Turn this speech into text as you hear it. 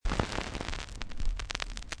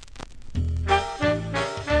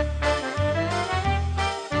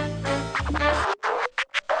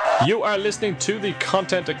You are listening to the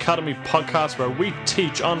Content Academy podcast, where we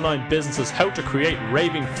teach online businesses how to create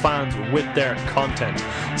raving fans with their content.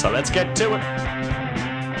 So let's get to it.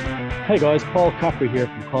 Hey guys, Paul Capri here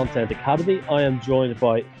from Content Academy. I am joined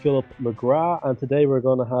by Philip McGrath, and today we're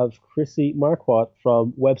going to have Chrissy Marquardt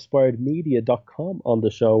from webspiredmedia.com on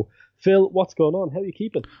the show. Phil, what's going on? How are you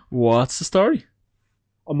keeping? What's the story?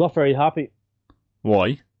 I'm not very happy.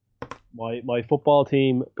 Why? My football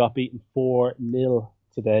team got beaten 4-0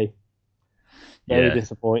 today. Very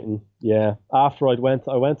disappointing. Yeah. After I went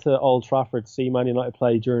to Old Trafford to see Man United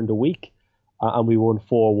play during the week, and we won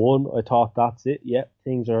 4-1. I thought that's it. Yeah,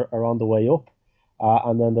 things are on the way up.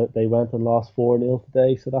 And then they went and lost 4-0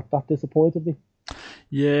 today, so that disappointed me.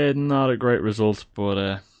 Yeah, not a great result, but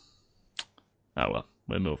oh well,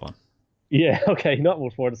 we'll move on. Yeah, okay, not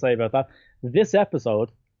much more to say about that. This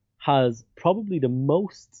episode has probably the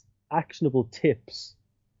most actionable tips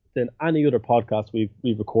than any other podcast we've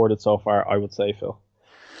recorded so far, I would say, Phil.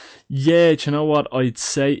 Yeah, do you know what? I'd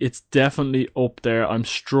say it's definitely up there. I'm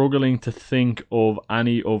struggling to think of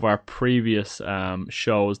any of our previous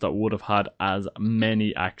shows that would have had as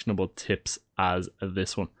many actionable tips as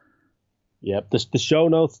this one. Yeah, the show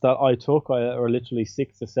notes that I took are literally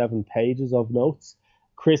 6 to 7 pages of notes.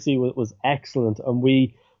 Chrissy was excellent, and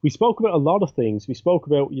we spoke about a lot of things. We spoke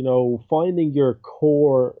about, finding your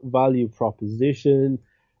core value proposition,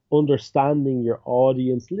 understanding your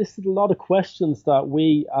audience, listed a lot of questions that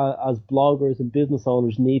we as bloggers and business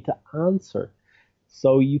owners need to answer.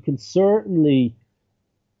 So you can certainly,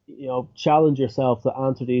 challenge yourself to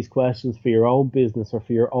answer these questions for your own business or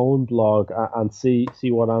for your own blog, and see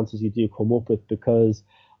what answers you do come up with, because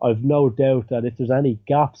I've no doubt that if there's any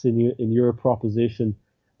gaps in your proposition,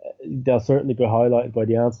 they'll certainly be highlighted by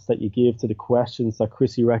the answers that you give to the questions that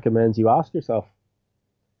Chrissy recommends you ask yourself.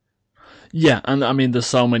 Yeah, and I mean, there's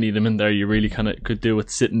so many of them in there. You really kind of could do with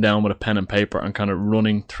sitting down with a pen and paper and kind of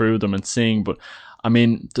running through them and seeing. But I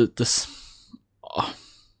mean,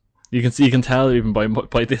 you can tell even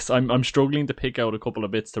by this, I'm struggling to pick out a couple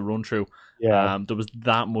of bits to run through. Yeah, there was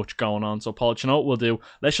that much going on. So Paul, you know what we'll do?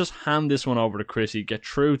 Let's just hand this one over to Chrissy, get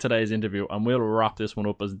through today's interview, and we'll wrap this one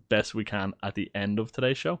up as best we can at the end of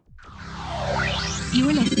today's show. You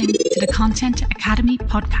are listening to the Content Academy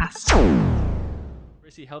podcast.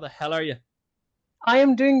 Chrissy, how the hell are you? I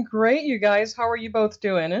am doing great, you guys. How are you both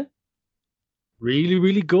doing? Really,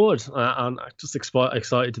 really good. And I'm just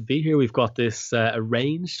excited to be here. We've got this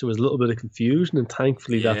arranged. There was a little bit of confusion, and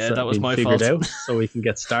thankfully that was been figured out, so we can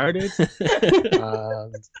get started.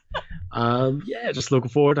 and just looking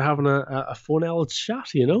forward to having a fun old chat.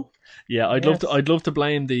 Yeah, I'd love to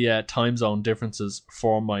blame the time zone differences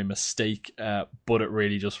for my mistake, but it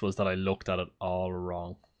really just was that I looked at it all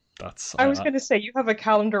wrong. I was going to say, you have a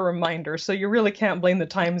calendar reminder, so you really can't blame the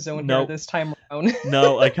time zone here this time around.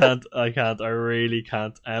 No, I can't. I really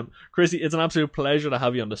can't. Chrissy, it's an absolute pleasure to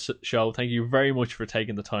have you on the show. Thank you very much for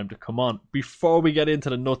taking the time to come on. Before we get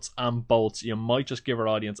into the nuts and bolts, you might just give our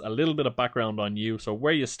audience a little bit of background on you, so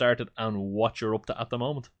where you started and what you're up to at the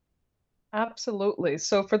moment. Absolutely.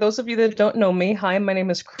 So for those of you that don't know me, hi, my name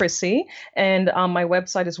is Chrissy, and my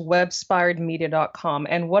website is webspiredmedia.com.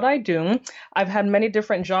 And what I do, I've had many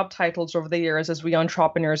different job titles over the years, as we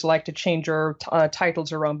entrepreneurs like to change our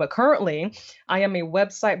titles around. But currently, I am a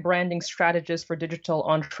website branding strategist for digital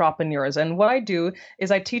entrepreneurs. And what I do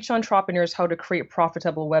is I teach entrepreneurs how to create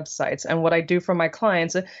profitable websites. And what I do for my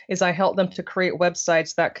clients is I help them to create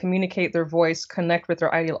websites that communicate their voice, connect with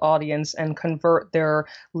their ideal audience, and convert their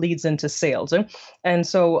leads into sales. And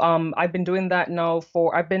so I've been doing that now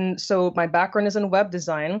so my background is in web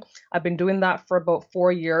design. I've been doing that for about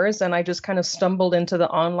 4 years, and I just kind of stumbled into the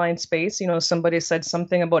online space. Somebody said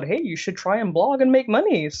something about, hey, you should try and blog and make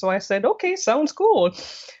money. So I said, okay, sounds cool.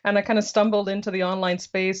 And I kind of stumbled into the online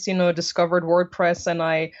space, discovered WordPress, and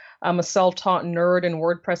I'm a self-taught nerd in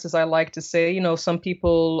WordPress, as I like to say. Some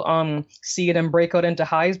people see it and break out into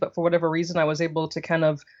highs, but for whatever reason, I was able to kind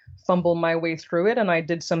of fumble my way through it. And I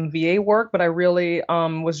did some VA work, but I really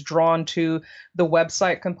was drawn to the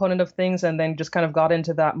website component of things, and then just kind of got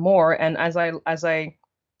into that more. And as I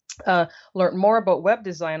learned more about web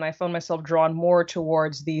design, I found myself drawn more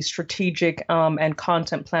towards the strategic and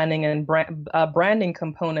content planning and branding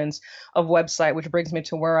components of website, which brings me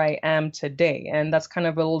to where I am today. And that's kind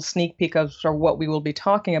of a little sneak peek of sort of what we will be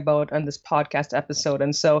talking about on this podcast episode.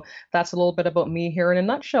 And so that's a little bit about me here in a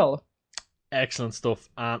nutshell. Excellent stuff.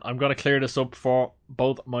 And I'm going to clear this up for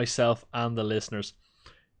both myself and the listeners.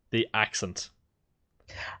 The accent.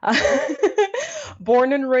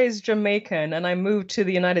 Born and raised Jamaican, and I moved to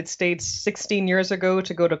the United States 16 years ago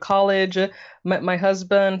to go to college. Met my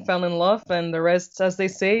husband, fell in love, and the rest, as they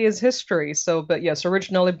say, is history. So, but yes,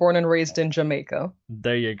 originally born and raised in Jamaica.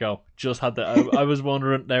 There you go. Just had to. I was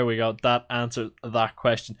wondering. There we go. That answered that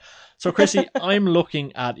question. So, Chrissy, I'm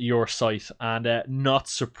looking at your site, and not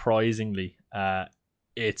surprisingly,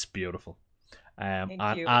 it's beautiful. Thank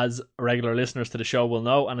And you. as regular listeners to the show will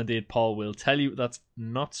know, and indeed Paul will tell you, that's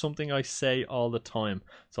not something I say all the time.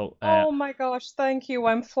 So, Oh my gosh, thank you.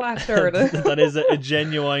 I'm flattered. that is a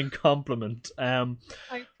genuine compliment. I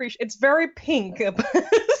appreciate it's very pink.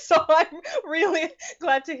 So I'm really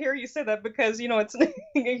glad to hear you say that because it's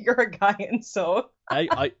you're a guy and so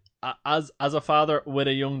as a father with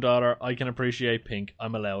a young daughter, I can appreciate pink.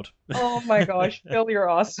 I'm allowed. oh my gosh, Phil, you're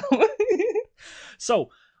awesome. So,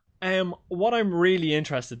 what I'm really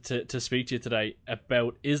interested to speak to you today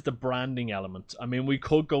about is the branding element. I mean, we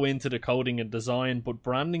could go into the coding and design, but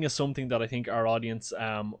branding is something that I think our audience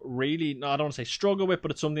really, no, I don't want to say struggle with,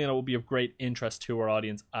 but it's something that will be of great interest to our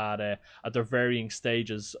audience at their varying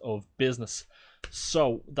stages of business.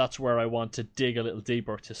 So that's where I want to dig a little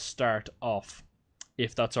deeper to start off,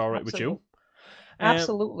 if that's all right with you.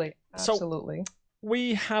 Absolutely. So Absolutely.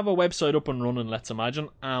 we have a website up and running, let's imagine,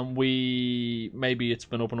 and maybe it's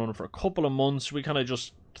been up and running for a couple of months. We kind of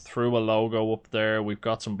just threw a logo up there. We've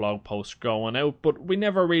got some blog posts going out, but we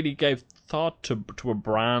never really gave thought to a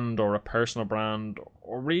brand or a personal brand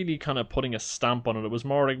or really kind of putting a stamp on it. It was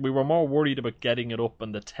more like we were more worried about getting it up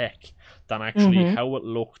and the tech than actually how it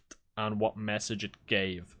looked and what message it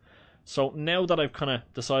gave. So now that I've kind of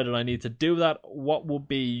decided I need to do that, what would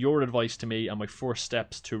be your advice to me and my first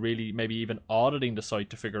steps to really maybe even auditing the site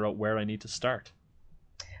to figure out where I need to start?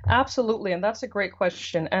 Absolutely, and that's a great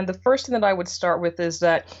question. And the first thing that I would start with is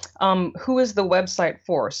that who is the website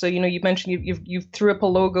for? So you mentioned you've threw up a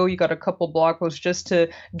logo, you got a couple blog posts just to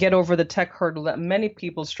get over the tech hurdle that many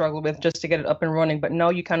people struggle with just to get it up and running. But now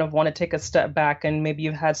you kind of want to take a step back and maybe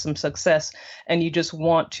you've had some success and you just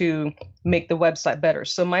want to make the website better.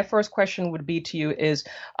 So my first question would be to you is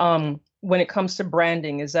when it comes to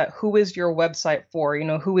branding is that who is your website for?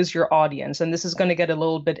 Who is your audience? And this is going to get a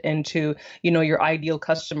little bit into your ideal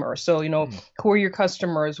customer. So who are your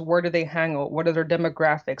customers? Where do they hang out? What are their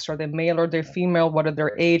demographics? Are they male or they're female? What are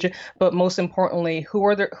their age? But most importantly, who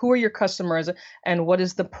are your customers and what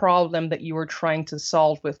is the problem that you are trying to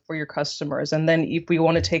solve with for your customers? And then if we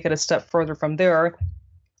want to take it a step further from there,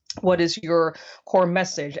 what is your core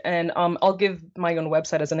message? And I'll give my own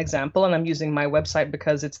website as an example, and I'm using my website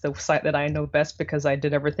because it's the site that I know best because I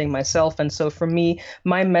did everything myself. And so for me,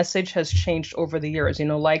 my message has changed over the years.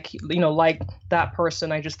 Like that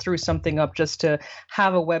person, I just threw something up just to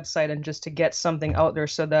have a website and just to get something out there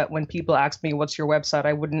so that when people ask me what's your website,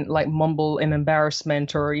 I wouldn't like mumble in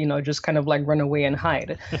embarrassment or just kind of like run away and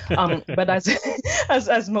hide. But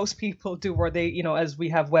as most people do, or they as we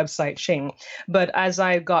have website shame. But as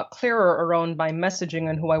I got clearer around my messaging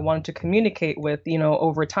and who I wanted to communicate with,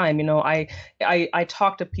 over time, I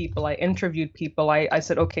talked to people, I interviewed people, I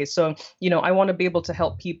said, okay, so, I want to be able to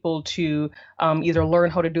help people to either learn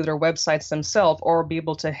how to do their websites themselves or be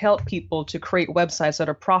able to help people to create websites that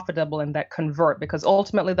are profitable and that convert, because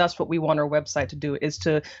ultimately that's what we want our website to do, is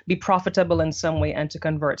to be profitable in some way and to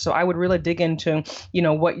convert. So I would really dig into,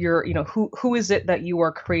 what you're, who is it that you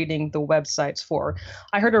are creating the websites for?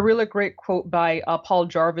 I heard a really great quote by Paul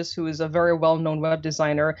Jarvis, who is a very well-known web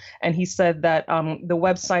designer, and he said that the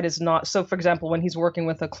website is not. So, for example, when he's working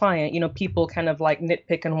with a client, people kind of like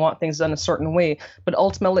nitpick and want things done a certain way, but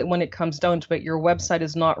ultimately, when it comes down to it, your website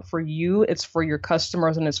is not for you; it's for your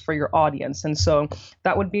customers and it's for your audience. And so,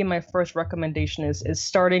 that would be my first recommendation: is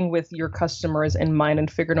starting with your customers in mind and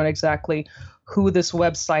figuring out exactly who this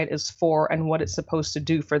website is for and what it's supposed to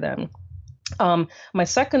do for them. My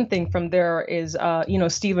second thing from there is,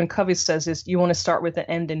 Stephen Covey says is you want to start with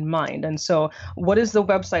the end in mind. And so what is the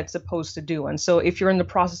website supposed to do? And so if you're in the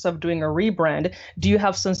process of doing a rebrand, do you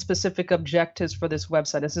have some specific objectives for this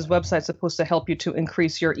website? Is this website supposed to help you to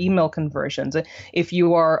increase your email conversions? If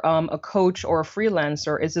you are a coach or a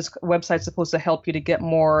freelancer, is this website supposed to help you to get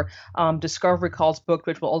more discovery calls booked,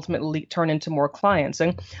 which will ultimately turn into more clients?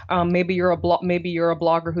 And maybe you're a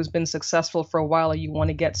blogger who's been successful for a while and you want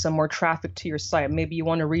to get some more traffic to your site. Maybe you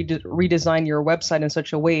want to redesign your website in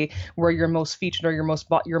such a way where your most featured or your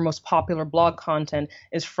most popular blog content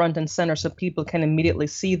is front and center, so people can immediately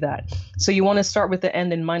see that. So you want to start with the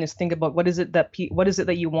end in mind. Is think about what is it that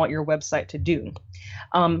you want your website to do.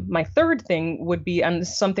 My third thing would be, and this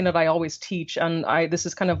is something that I always teach, and this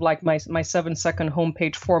is kind of like my 7-second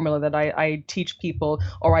homepage formula that I teach people,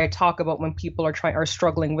 or I talk about when people are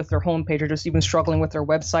struggling with their homepage or just even struggling with their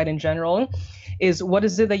website in general, is what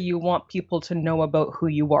is it that you want people to know about who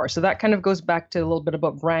you are. So that kind of goes back to a little bit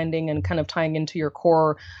about branding and kind of tying into your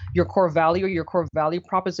core value, your core value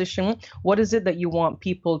proposition. What is it that you want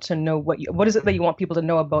people to know what is it that you want people to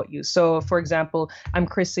know about you? So for example, I'm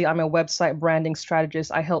Chrissy, I'm a website branding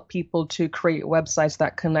strategist. I help people to create websites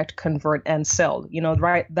that connect, convert, and sell.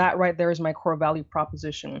 That right there is my core value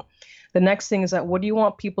proposition. The next thing is that what do you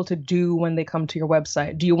want people to do when they come to your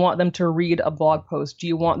website? Do you want them to read a blog post? Do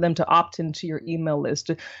you want them to opt into your email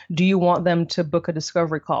list? Do you want them to book a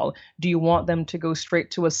discovery call? Do you want them to go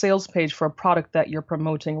straight to a sales page for a product that you're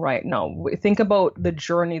promoting right now? Think about the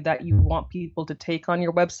journey that you want people to take on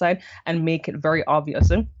your website and make it very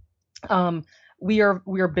obvious. We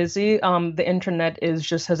are busy. The internet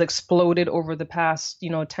has exploded over the past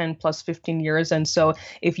 10 plus 15 years, and so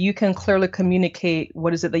if you can clearly communicate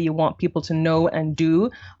what is it that you want people to know and do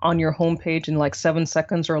on your homepage in like 7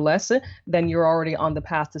 seconds or less, then you're already on the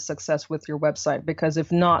path to success with your website. Because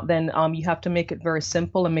if not, then you have to make it very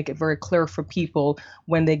simple and make it very clear for people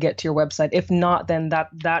when they get to your website. If not, then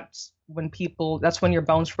that's when your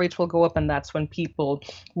bounce rates will go up, and that's when people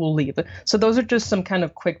will leave. So those are just some kind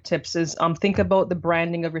of quick tips. Is think about the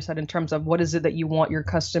branding of your site in terms of what is it that you want your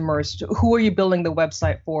customers to, who are you building the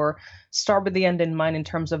website for? Start with the end in mind in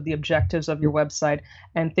terms of the objectives of your website,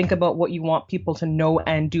 and think about what you want people to know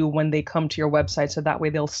and do when they come to your website, so that way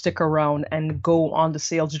they'll stick around and go on the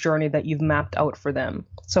sales journey that you've mapped out for them.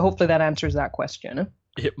 So hopefully that answers that question.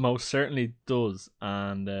 It most certainly does.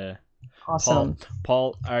 And awesome.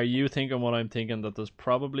 Paul, are you thinking what I'm thinking, that there's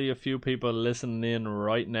probably a few people listening in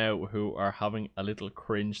right now who are having a little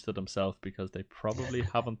cringe to themselves because they probably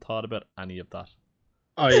haven't thought about any of that?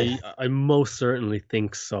 I most certainly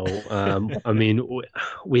think so. I mean,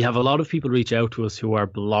 we have a lot of people reach out to us who are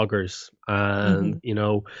bloggers, and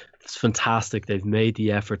it's fantastic. They've made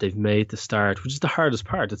the effort, they've made the start, which is the hardest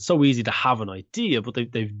part. It's so easy to have an idea, but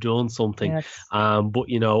they've done something. Yes. But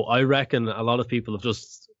I reckon a lot of people have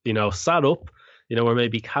just sat up, or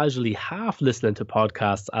maybe casually half listening to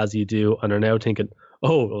podcasts as you do, and are now thinking,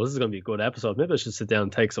 oh, well, this is going to be a good episode. Maybe I should sit down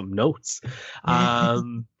and take some notes.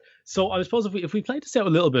 So I suppose if we play this out a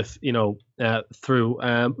little bit, through,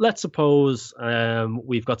 let's suppose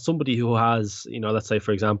we've got somebody who has, let's say,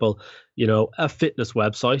 for example, a fitness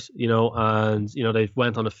website, and, they've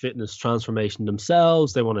went on a fitness transformation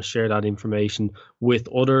themselves. They want to share that information with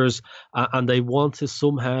others, and they want to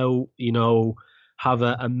somehow, have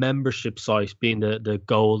a membership site being the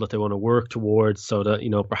goal that they want to work towards, so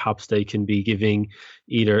that perhaps they can be giving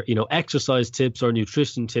either exercise tips or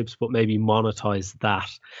nutrition tips, but maybe monetize that.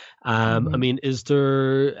 I mean, is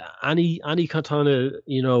there any kind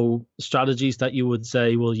of strategies that you would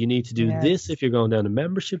say, well, you need to do this if you're going down a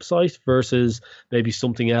membership site versus maybe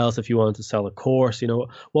something else if you want to sell a course?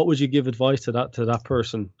 What would you give advice to that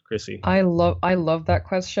person, Chrissy? I love that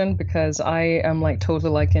question, because I am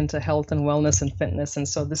totally into health and wellness and fitness, and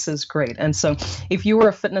so this is great. And so if you were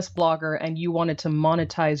a fitness blogger and you wanted to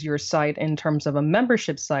monetize your site in terms of a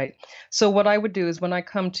membership site, so what I would do is when I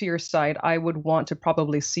come to your site, I would want to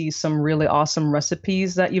probably see some really awesome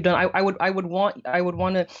recipes that you've done. I would want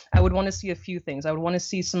to see a few things. I would want to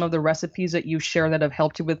see some of the recipes that you share that have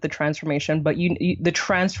helped you with the transformation. But the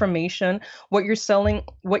transformation, what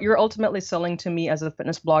you're ultimately selling to me as a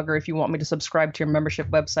fitness blogger, if you want me to subscribe to your membership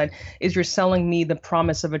website, is you're selling me the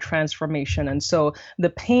promise of a transformation. And so the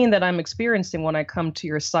pain that I'm experiencing when I come to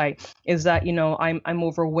your site is that I'm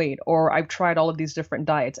overweight, or I've tried all of these different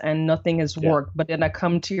diets and nothing has worked. But then I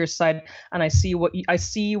come to your site and I see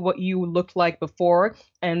what you looked like before,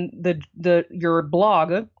 and your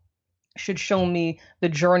blog should show me the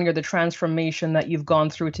journey or the transformation that you've gone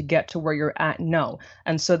through to get to where you're at now.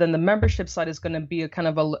 And so then the membership site is going to be a kind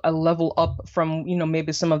of a level up from,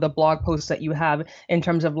 maybe some of the blog posts that you have in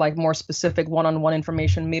terms of more specific one-on-one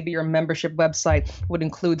information. Maybe your membership website would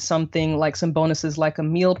include something like some bonuses, like a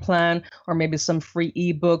meal plan, or maybe some free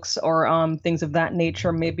ebooks, or things of that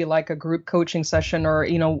nature, maybe like a group coaching session, or,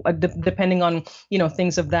 depending on,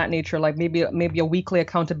 things of that nature, like maybe a weekly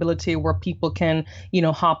accountability where people can,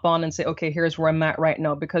 hop on and say, say, okay, here's where I'm at right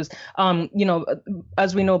now. Because,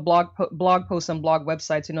 as we know, blog posts and blog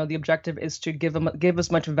websites, the objective is to give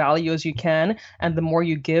as much value as you can. And the more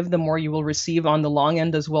you give, the more you will receive on the long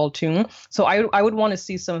end as well, too. So I would want to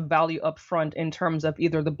see some value up front in terms of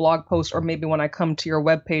either the blog post, or maybe when I come to your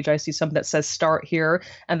webpage, I see something that says start here,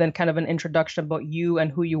 and then kind of an introduction about you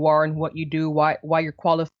and who you are and what you do, why you're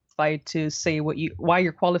qualified to say why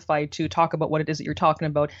you're qualified to talk about what it is that you're talking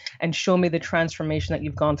about, and show me the transformation that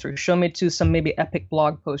you've gone through. Show me to some maybe epic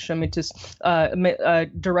blog posts. Show me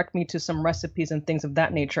to direct me to some recipes and things of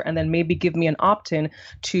that nature, and then maybe give me an opt-in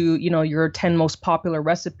to your 10 most popular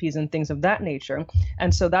recipes and things of that nature.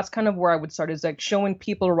 And so that's kind of where I would start, is like showing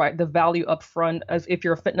people the value up front. As if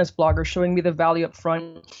you're a fitness blogger, showing me the value up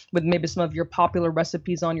front with maybe some of your popular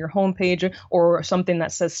recipes on your homepage, or something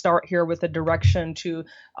that says start here with a direction to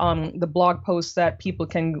the blog posts that people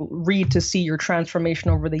can read to see your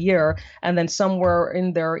transformation over the year. And then somewhere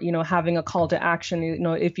in there, having a call to action,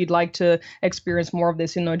 if you'd like to experience more of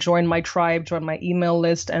this, join my tribe, join my email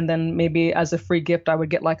list. And then maybe as a free gift, I would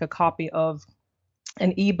get like a copy of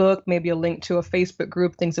an ebook, maybe a link to a Facebook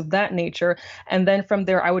group, things of that nature. And then from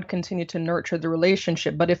there, I would continue to nurture the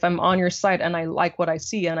relationship. But if I'm on your site and I like what I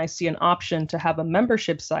see, and I see an option to have a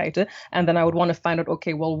membership site, and then I would want to find out,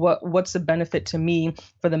 okay, well, what's the benefit to me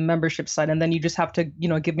for the membership site? And then you just have to,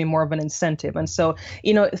 give me more of an incentive. And so,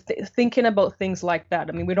 thinking about things like that.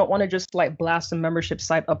 I mean, we don't want to just like blast a membership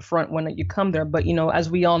site up front when you come there. But, as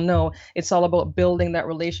we all know, it's all about building that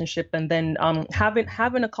relationship, and then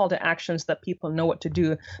having a call to actions that people know what to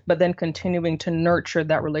do, but then continuing to nurture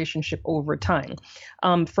that relationship over time.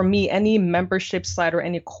 For me, any membership site or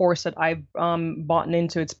any course that I've bought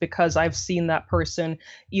into, it's because I've seen that person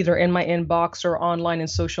either in my inbox or online in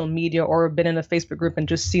social media, or been in a Facebook group and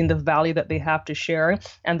just seen the value that they have to share.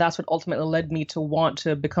 And that's what ultimately led me to want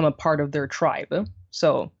to become a part of their tribe.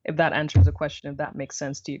 So if that answers the question, if that makes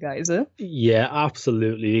sense to you guys. Yeah,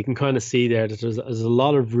 absolutely. You can kind of see there that there's a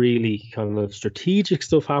lot of really kind of strategic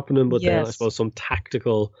stuff happening, but then I suppose some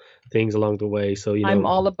tactical things along the way. So I'm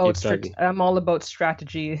all about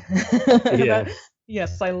strategy. Yeah.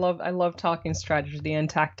 Yes, I love talking strategy and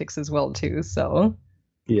tactics as well too. So.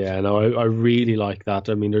 Yeah, no, I really like that.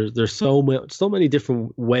 I mean, there's so many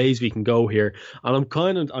different ways we can go here, and I'm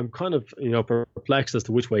kind of perplexed as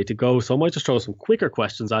to which way to go. So I might just throw some quicker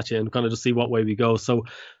questions at you and kind of just see what way we go. So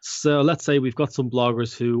let's say we've got some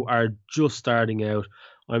bloggers who are just starting out.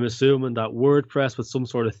 I'm assuming that WordPress with some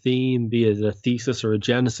sort of theme, be it a thesis or a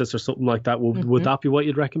genesis or something like that, would that be what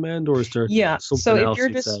you'd recommend, or is there something else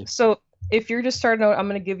you'd say? If you're just starting out, I'm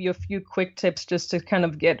going to give you a few quick tips just to kind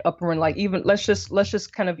of get up and running. Like, even let's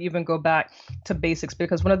just kind of even go back to basics,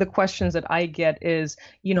 because one of the questions that I get is,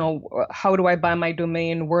 how do I buy my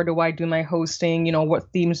domain? Where do I do my hosting?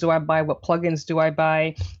 What themes do I buy? What plugins do I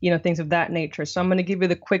buy? Things of that nature. So I'm going to give you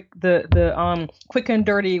the quick and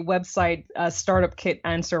dirty website startup kit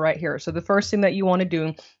answer right here. So the first thing that you want to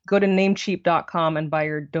do, go to namecheap.com and buy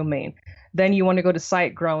your domain. Then you want to go to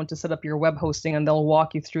SiteGround to set up your web hosting, and they'll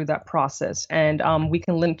walk you through that process. And we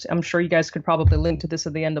can link, I'm sure you guys could probably link to this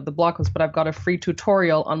at the end of the blog post, but I've got a free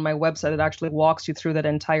tutorial on my website that actually walks you through that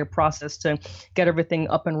entire process to get everything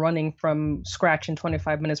up and running from scratch in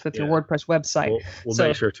 25 minutes with your WordPress website. We'll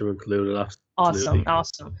make sure to include it. Absolutely.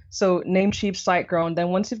 Awesome. So Namecheap, SiteGround. Then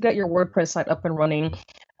once you've got your WordPress site up and running,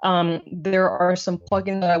 there are some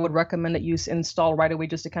plugins that I would recommend that you install right away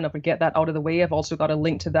just to kind of get that out of the way. I've also got a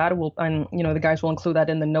link to that. The guys will include that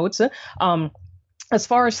in the notes. As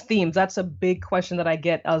far as themes, that's a big question that I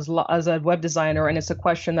get as a web designer, and it's a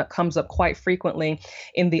question that comes up quite frequently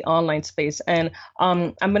in the online space. And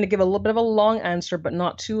I'm going to give a little bit of a long answer, but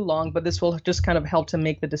not too long, but this will just kind of help to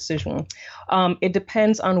make the decision. It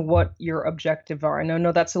depends on what your objectives are. And I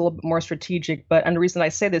know that's a little bit more strategic, and the reason I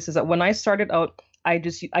say this is that when I started out, I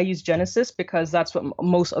use Genesis because that's what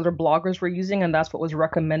most other bloggers were using, and that's what was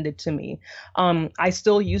recommended to me. I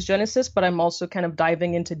still use Genesis, but I'm also kind of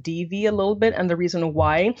diving into DV a little bit, and the reason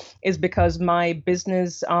why is because my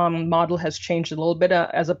business model has changed a little bit,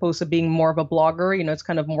 as opposed to being more of a blogger. It's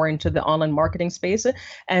kind of more into the online marketing space,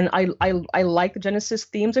 and I like the Genesis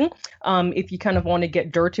themes. If you kind of want to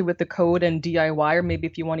get dirty with the code and DIY, or maybe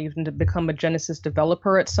if you want even to become a Genesis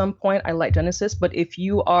developer at some point, I like Genesis. But if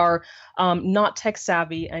you are not tech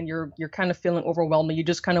savvy and you're kind of feeling overwhelmed, you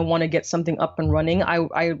just kind of want to get something up and running,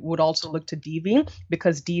 I would also look to DV,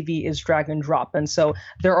 because DV is drag and drop. And so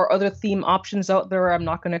there are other theme options out there. I'm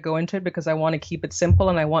not going to go into it because I want to keep it simple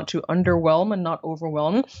and I want to underwhelm and not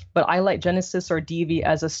overwhelm. But I like Genesis or DV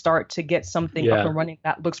as a start to get something up and running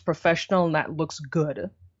that looks professional and that looks good.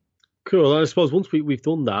 Cool. I suppose once we've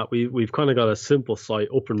done that, we've kind of got a simple site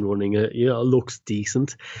up and running. It looks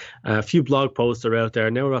decent. A few blog posts are out there.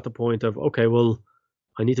 Now we're at the point of, okay, well,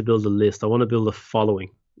 I need to build a list. I want to build a following.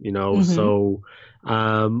 Hmm. So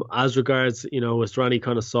as regards, is there any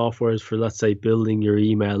kind of softwares for, let's say, building your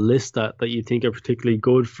email list that you think are particularly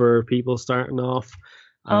good for people starting off?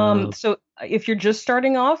 So if you're just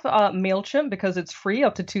starting off, MailChimp, because it's free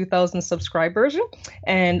up to 2,000 subscribers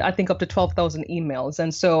and I think up to 12,000 emails.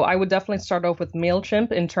 And so I would definitely start off with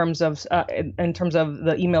MailChimp in terms of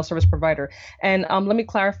the email service provider. And let me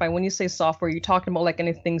clarify, when you say software, you're talking about like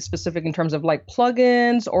anything specific in terms of like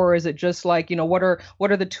plugins, or is it just like, what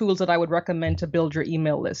are the tools that I would recommend to build your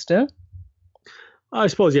email list? I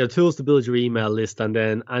suppose, yeah, tools to build your email list, and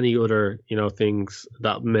then any other, things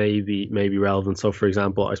that may be relevant. So, for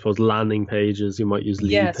example, I suppose landing pages, you might use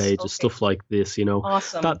lead Yes. pages, Okay. stuff like this,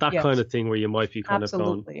 Awesome. that kind Yes. of thing where you might be kind of going,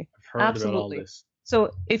 Absolutely. I've heard about all Absolutely. this.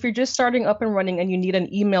 So if you're just starting up and running and you need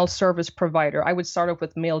an email service provider, I would start off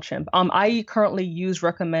with MailChimp. I currently use,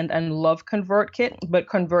 recommend, and love ConvertKit, but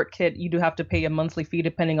ConvertKit, you do have to pay a monthly fee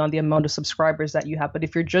depending on the amount of subscribers that you have. But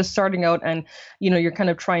if you're just starting out and you're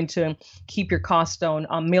kind of trying to keep your costs down,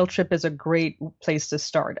 MailChimp is a great place to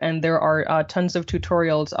start. And there are tons of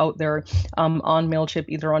tutorials out there on MailChimp,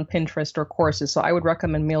 either on Pinterest or courses. So I would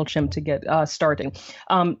recommend MailChimp to get starting.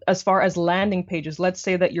 As far as landing pages, let's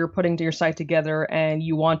say that you're putting your site together and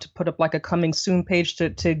you want to put up like a coming soon page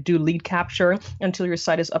to do lead capture until your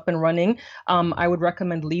site is up and running. I would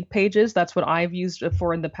recommend lead pages. That's what I've used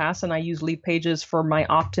for in the past, and I use lead pages for my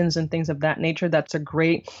opt-ins and things of that nature. That's a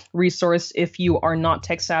great resource if you are not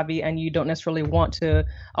tech savvy and you don't necessarily want to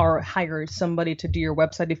or hire somebody to do your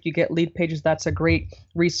website. If you get lead pages, that's a great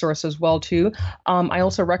resource as well too. I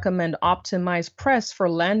also recommend Optimize Press for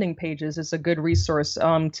landing pages. It's a good resource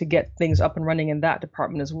to get things up and running in that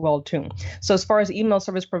department as well too. So as far as email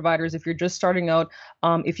service providers, if you're just starting out,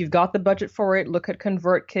 if you've got the budget for it, look at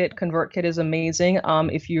ConvertKit. ConvertKit is amazing.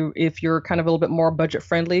 If you're kind of a little bit more budget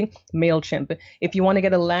friendly, MailChimp. If you want to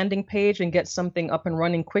get a landing page and get something up and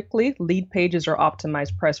running quickly, lead pages or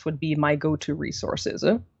Optimize Press would be my go-to resources.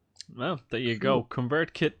 Well, there you go.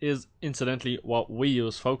 ConvertKit is incidentally what we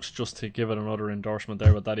use, folks, just to give it another endorsement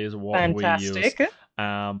there, but that is what we use. Fantastic.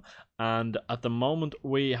 Um, and at the moment,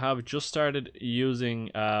 we have just started using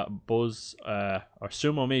Buzz or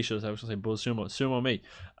Sumo Me, should I was going to say Buzz Sumo Me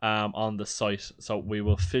on the site. So we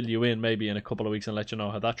will fill you in maybe in a couple of weeks and let you know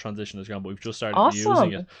how that transition has gone. But we've just started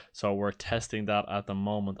using it, Awesome. so we're testing that at the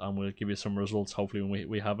moment, and we'll give you some results hopefully when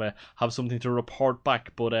we have something to report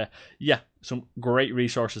back. But yeah, some great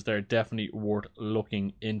resources there, definitely worth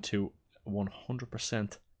looking into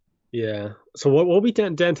 100%. Yeah. So what we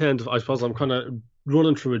tend, I suppose I'm kind of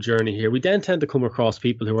running through a journey here. We then tend to come across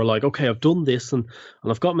people who are like, okay, I've done this and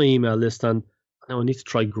I've got my email list and now I need to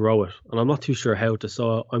try grow it. And I'm not too sure how to,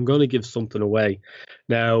 so I'm going to give something away.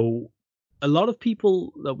 Now, a lot of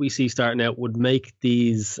people that we see starting out would make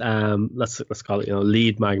these let's call it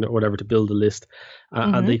lead magnet or whatever to build a list,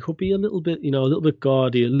 and Hmm. they could be a little bit a little bit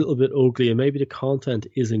gaudy, a little bit ugly, and maybe the content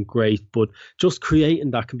isn't great, but just creating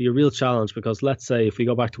that can be a real challenge. Because let's say if we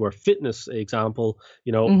go back to our fitness example,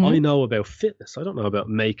 I Hmm. know about fitness, I don't know about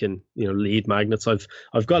making lead magnets.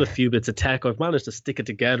 I've got a few bits of tech, I've managed to stick it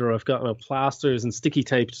together, I've got plasters and sticky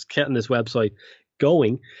tape just getting this website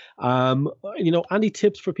going. Any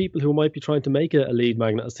tips for people who might be trying to make a lead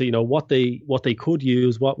magnet as to what they could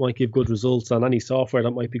use, what might give good results, and any software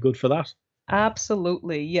that might be good for that?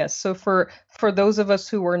 Absolutely. Yes. So for those of us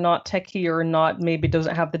who are not techie or not maybe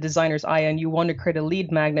doesn't have the designer's eye and you want to create a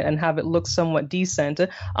lead magnet and have it look somewhat decent,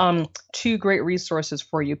 two great resources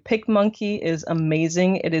for you. PicMonkey is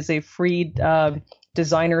amazing. It is a free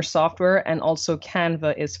designer software, and also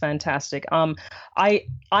Canva is fantastic.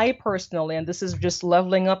 I personally, and this is just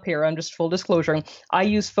leveling up here, I'm just full disclosure, I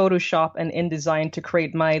use Photoshop and InDesign to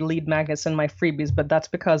create my lead magnets and my freebies, but that's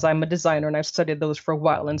because I'm a designer and I've studied those for a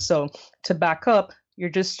while. And so to back up, you're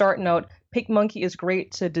just starting out. PicMonkey is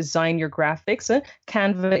great to design your graphics.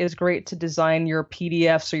 Canva is great to design your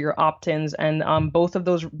PDFs or your opt-ins, and both of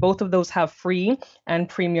those have free and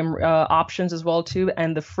premium options as well too.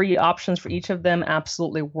 And the free options for each of them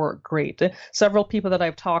absolutely work great. Several people that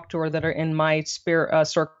I've talked to or that are in my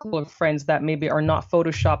circle of friends that maybe are not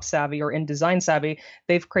Photoshop savvy or InDesign savvy,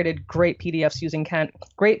 they've created great PDFs using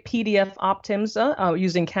great PDF opt-ins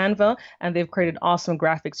using Canva, and they've created awesome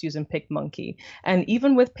graphics using PicMonkey. And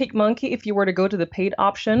even with PicMonkey, if you were to go to the paid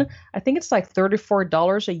option, I think it's like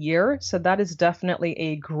 $34 a year. So that is definitely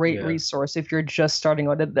a great Yeah. resource if you're just starting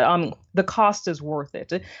out. The cost is worth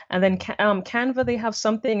it. And then Canva, they have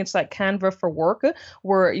something, it's like Canva for work,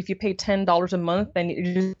 where if you pay $10 a month, then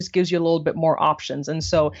it just gives you a little bit more options. And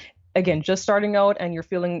so again, just starting out and you're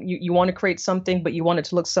feeling you want to create something, but you want it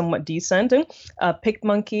to look somewhat decent,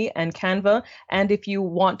 PicMonkey and Canva. And if you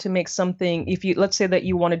want to make something, if you, let's say that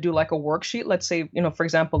you want to do like a worksheet, let's say, for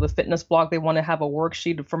example, the fitness blog, they want to have a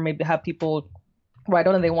worksheet for maybe have people write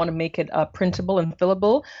on and they want to make it printable and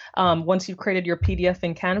fillable. Once you've created your PDF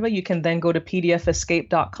in Canva, you can then go to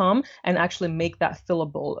pdfescape.com and actually make that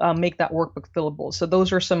fillable, make that workbook fillable. So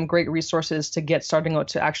those are some great resources to get starting out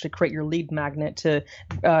to actually create your lead magnet to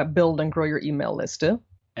build and grow your email list.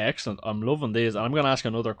 Excellent. I'm loving these. And I'm going to ask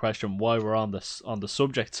another question while we're on the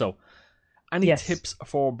subject. So any tips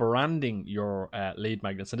for branding your lead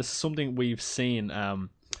magnets? And this is something we've seen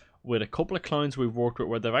with a couple of clients we've worked with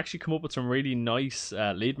where they've actually come up with some really nice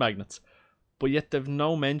lead magnets, but yet they've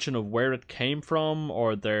no mention of where it came from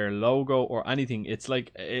or their logo or anything. It's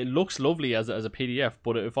like, it looks lovely as a PDF,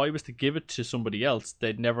 but if I was to give it to somebody else,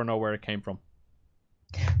 they'd never know where it came from.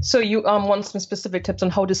 So you want some specific tips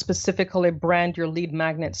on how to specifically brand your lead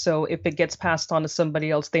magnet, so if it gets passed on to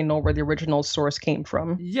somebody else, they know where the original source came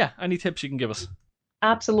from? Yeah, any tips you can give us?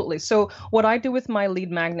 Absolutely. So what I do with my lead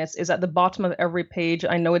magnets is at the bottom of every page.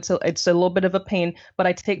 I know it's a little bit of a pain, but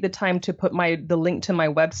I take the time to put the link to my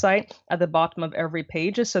website at the bottom of every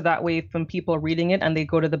page, so that way when people are reading it and they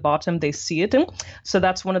go to the bottom, they see it. So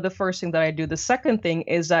that's one of the first things that I do. The second thing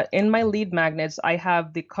is that in my lead magnets, I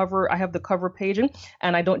have the cover page,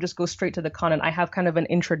 and I don't just go straight to the content. I have kind of an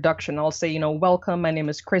introduction. I'll say, welcome, my name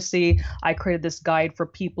is Chrissy. I created this guide for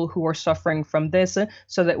people who are suffering from this,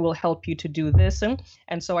 so that will help you to do this.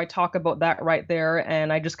 And so I talk about that right there,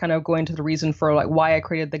 and I just kind of go into the reason for like why I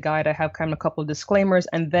created the guide. I have kind of a couple of disclaimers,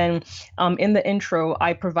 and then in the intro,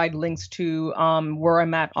 I provide links to where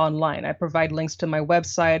I'm at online. I provide links to my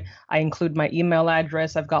website. I include my email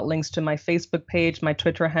address. I've got links to my Facebook page, my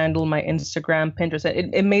Twitter handle, my Instagram, Pinterest.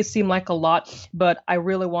 It may seem like a lot, but I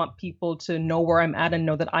really want people to know where I'm at and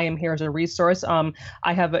know that I am here as a resource.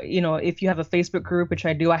 I have if you have a Facebook group, which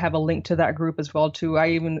I do, I have a link to that group as well too. I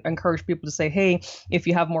even encourage people to say, hey, if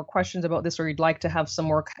you have more questions about this or you'd like to have some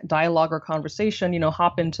more dialogue or conversation,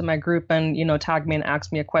 hop into my group and, tag me and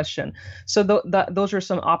ask me a question. So those are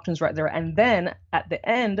some options right there. And then at the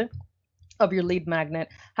end of your lead magnet,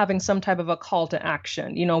 having some type of a call to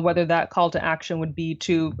action, whether that call to action would be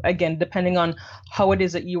to, again, depending on how it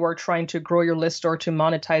is that you are trying to grow your list or to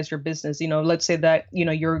monetize your business. Let's say that,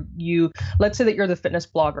 let's say that you're the fitness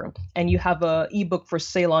blogger and you have a ebook for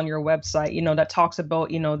sale on your website, that talks about,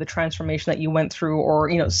 the transformation that you went through, or,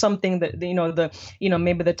 something that,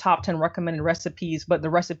 maybe the top 10 recommended recipes, but the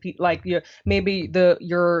recipe, like maybe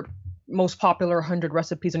your most popular 100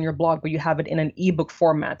 recipes on your blog, but you have it in an ebook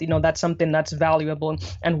format. That's something that's valuable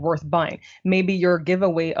and worth buying. Maybe your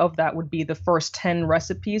giveaway of that would be the first 10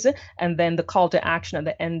 recipes, and then the call to action at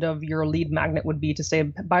the end of your lead magnet would be to say,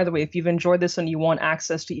 by the way, if you've enjoyed this and you want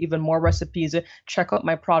access to even more recipes, check out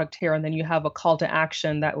my product here. And then you have a call to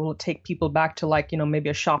action that will take people back to maybe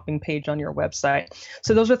a shopping page on your website.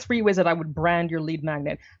 So those are 3 ways that I would brand your lead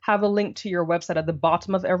magnet. Have a link to your website at the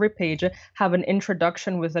bottom of every page. Have an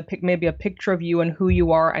introduction with maybe a picture of you and who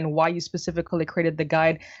you are and why you specifically created the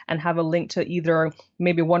guide, and have a link to either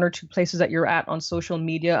maybe 1 or 2 places that you're at on social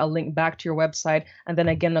media, a link back to your website, and then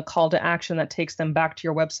again a call to action that takes them back to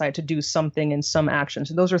your website to do something in some action.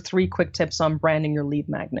 So those are 3 quick tips on branding your lead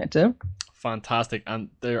magnet. Fantastic, and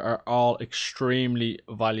they are all extremely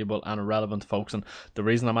valuable and relevant, folks. And the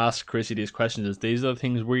reason I'm asking Chrissy these questions is these are the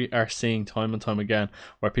things we are seeing time and time again,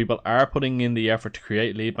 where people are putting in the effort to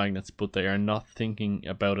create lead magnets, but they are not thinking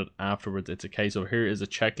about it afterwards. It's a case of here is a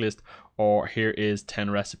checklist, or here is 10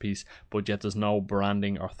 recipes, but yet there's no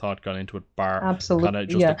branding or thought gone into it, bar Absolutely, kind of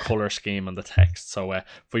just the color scheme and the text. So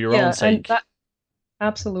for your own sake.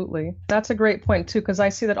 Absolutely. That's a great point too, because I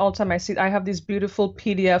see that all the time. I have these beautiful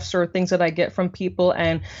PDFs or things that I get from people,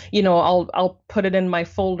 and I'll put it in my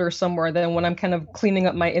folder somewhere. Then when I'm kind of cleaning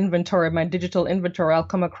up my inventory, my digital inventory, I'll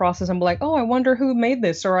come across this and be like, oh, I wonder who made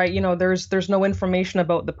this, or there's no information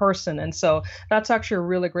about the person. And so that's actually a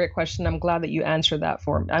really great question. I'm glad that you answered that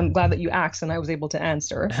for me. I'm glad that you asked and I was able to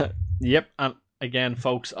answer. Yep. And again,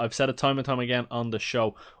 folks, I've said it time and time again on the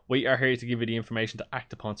show. We are here to give you the information to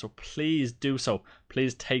act upon, so please do so.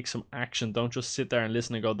 Please take some action. Don't just sit there and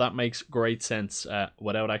listen and go, that makes great sense,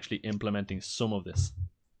 without actually implementing some of this.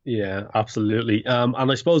 Yeah, absolutely. And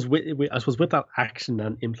I suppose with that action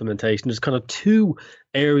and implementation, there's kind of 2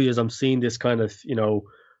 areas I'm seeing this kind of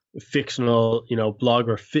fictional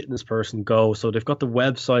blogger fitness person go. So they've got the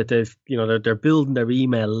website, they're building their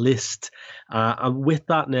email list, and with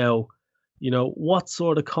that now, what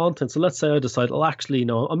sort of content. So let's say I decide, well, actually,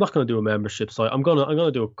 no, I'm not going to do a membership site. I'm going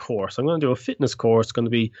to do a course. I'm going to do a fitness course. It's going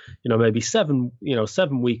to be, maybe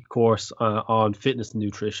 7-week course on fitness and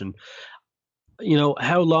nutrition.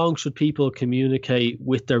 How long should people communicate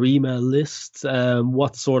with their email lists?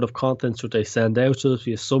 What sort of content should they send out? Should it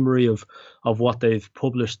be a summary of what they've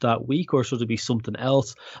published that week, or should it be something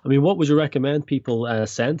else? I mean, what would you recommend people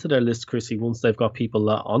send to their list, Chrissy, once they've got people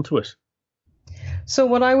onto it? So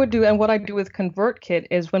what I would do and what I do with ConvertKit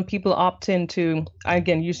is when people opt into,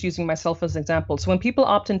 again, just using myself as an example. So when people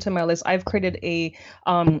opt into my list, I've created a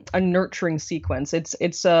nurturing sequence. It's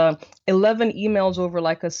 11 emails over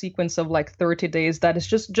like a sequence of like 30 days. That is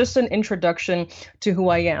just an introduction to who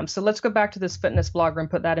I am. So let's go back to this fitness blogger and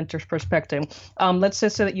put that into perspective. Let's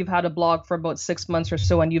just say that you've had a blog for about 6 months or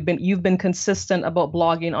so, and you've been consistent about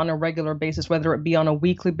blogging on a regular basis, whether it be on a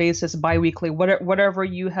weekly basis, biweekly, whatever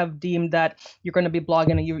you have deemed that you're going to be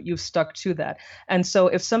blogging, and you've stuck to that. And so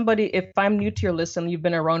if I'm new to your list and you've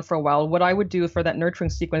been around for a while, what I would do for that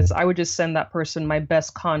nurturing sequence, I would just send that person my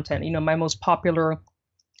best content, my most popular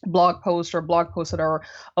blog posts or blog posts that are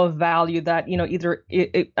of value, that either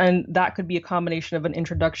and that could be a combination of an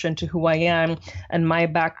introduction to who I am and my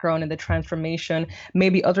background and the transformation,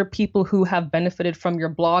 maybe other people who have benefited from your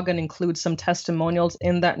blog, and include some testimonials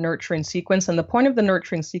in that nurturing sequence. And the point of the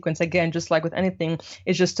nurturing sequence, again, just like with anything,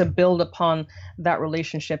 is just to build upon that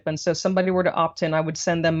relationship. And so if somebody were to opt in, I would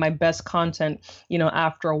send them my best content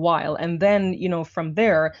after a while, and then from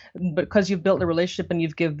there, because you've built the relationship and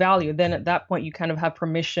you've give value, then at that point you kind of have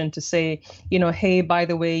permission to say, hey, by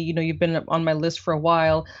the way, you've been on my list for a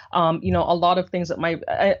while. A lot of things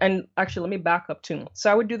that and actually, let me back up too. So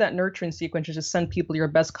I would do that nurturing sequence to just send people your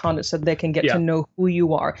best content so they can get to know who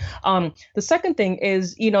you are. The second thing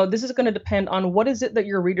is, this is going to depend on what is it that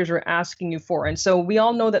your readers are asking you for. And so we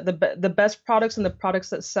all know that the best products and the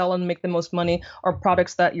products that sell and make the most money are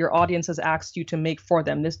products that your audience has asked you to make for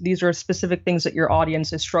them. These are specific things that your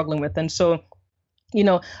audience is struggling with. And so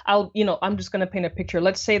I'm just going to paint a picture.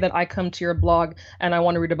 Let's say that I come to your blog and I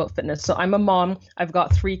want to read about fitness. So I'm a mom. I've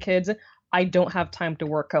got 3 kids. I don't have time to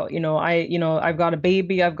work out. I've got a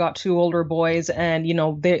baby, I've got 2 older boys, and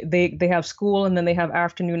they have school, and then they have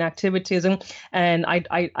afternoon activities, and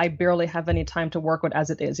I barely have any time to work out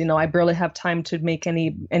as it is. I barely have time to make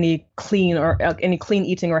any clean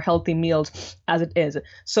eating or healthy meals as it is.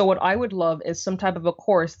 So what I would love is some type of a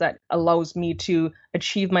course that allows me to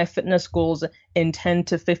achieve my fitness goals in 10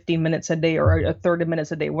 to 15 minutes a day, or 30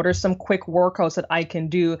 minutes a day. What are some quick workouts that I can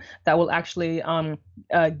do that will actually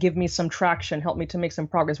give me some traction, help me to make some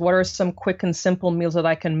progress? What are some quick and simple meals that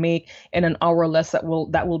I can make in an hour or less that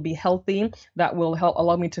will be healthy, that will help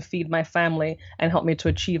allow me to feed my family and help me to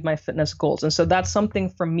achieve my fitness goals? And so that's something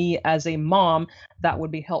for me as a mom that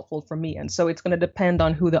would be helpful for me. And so it's going to depend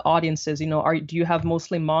on who the audience is. Do you have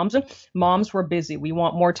mostly moms? Moms, we're busy. We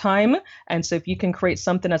want more time. And so if you can create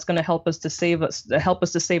something that's going to help us to save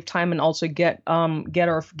time and also get our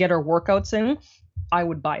workouts in, I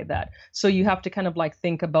would buy that. So you have to kind of like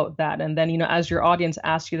think about that. And then, as your audience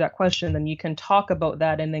asks you that question, then you can talk about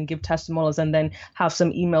that and then give testimonials and then have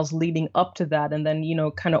some emails leading up to that. And then,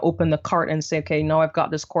 kind of open the cart and say, okay, now I've got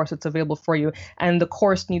this course that's available for you. And the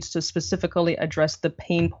course needs to specifically address the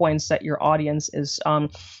pain points that your audience is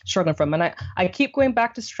struggling from. And I keep going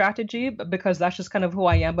back to strategy because that's just kind of who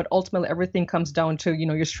I am. But ultimately, everything comes down to,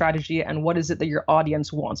 your strategy and what is it that your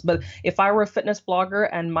audience wants. But if I were a fitness blogger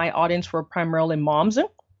and my audience were primarily moms,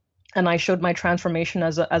 and I showed my transformation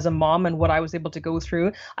as a mom and what I was able to go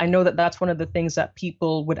through, I know that that's one of the things that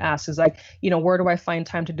people would ask is like, where do I find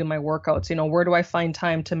time to do my workouts? Where do I find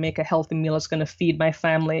time to make a healthy meal that's going to feed my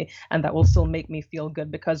family and that will still make me feel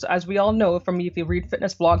good? Because as we all know, from if you read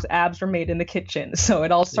fitness blogs, abs are made in the kitchen. So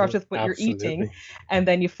it all starts with what absolutely. You're eating, and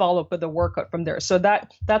then you follow up with a workout from there. So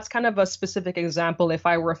that's kind of a specific example. If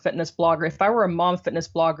I were a fitness blogger, if I were a mom fitness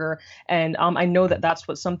blogger, and I know that that's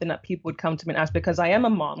something that people would come to me and ask, because I am a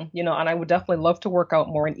mom, and I would definitely love to work out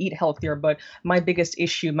more and eat healthier. But my biggest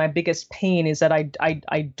issue, my biggest pain is that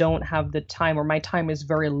I don't have the time, or my time is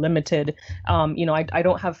very limited. I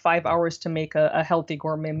don't have 5 hours to make a healthy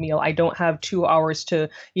gourmet meal. I don't have 2 hours to,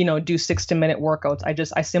 do 60-minute workouts.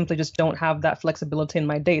 I simply just don't have that flexibility in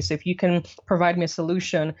my day. So if you can provide me a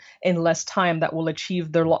solution in less time that will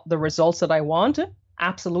achieve the results that I want,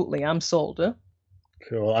 absolutely, I'm sold.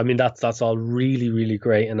 Cool. I mean, that's all really, really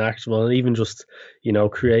great and actionable, and even just,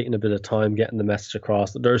 creating a bit of time, getting the message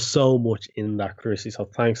across. There's so much in that, Chrissy. So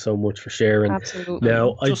thanks so much for sharing. Absolutely.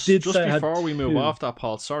 Now, just before we move off that,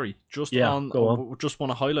 Paul, sorry, just go on. just want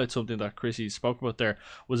to highlight something that Chrissy spoke about there,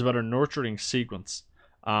 was about a nurturing sequence.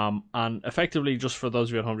 And effectively, just for those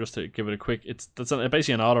of you at home, just to give it a quick, that's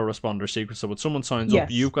basically an autoresponder sequence. So when someone signs up,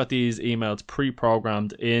 Yes. you've got these emails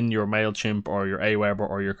pre-programmed in your MailChimp or your Aweber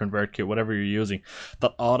or your ConvertKit, whatever you're using,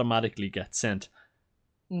 that automatically get sent.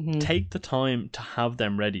 Take the time to have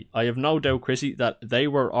them ready. I have no doubt, Chrissy, that they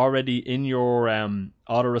were already in your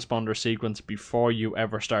autoresponder sequence before you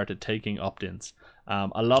ever started taking opt-ins.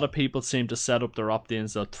 A lot of people seem to set up their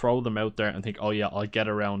opt-ins, they'll throw them out there and think, oh yeah, I'll get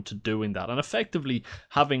around to doing that. And effectively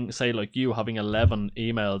having, say, like you having 11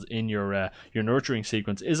 emails in your nurturing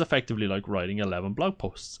sequence is effectively like writing 11 blog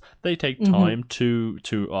posts. They take time to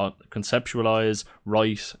conceptualize,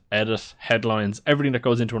 write, edit, headlines, everything that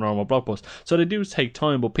goes into a normal blog post. So they do take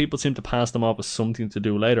time, but people seem to pass them off as something to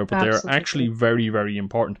do later, but they're actually very, very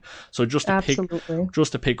important. So just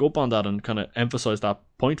to pick up on that and kind of emphasize that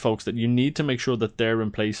point, folks, that you need to make sure that they're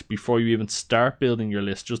in place before you even start building your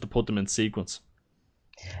list, just to put them in sequence.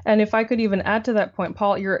 And if I could even add to that point,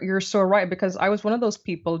 Paul, you're so right, because I was one of those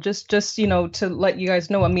people, just to let you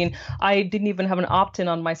guys know. I mean, I didn't even have an opt-in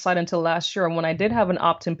on my site until last year, and when I did have an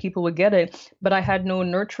opt-in, people would get it, but I had no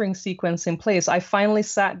nurturing sequence in place. I finally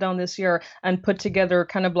sat down this year and put together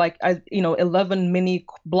kind of like 11 mini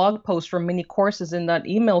blog posts or mini courses in that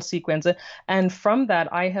email sequence, and from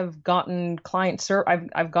that I have gotten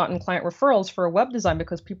I've gotten client referrals for web design,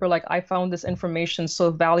 because people are like, I found this information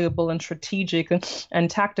so valuable and strategic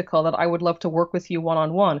and tactical that I would love to work with you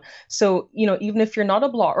one-on-one. So, even if you're not a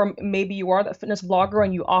blogger, or maybe you are the fitness blogger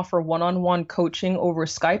and you offer one-on-one coaching over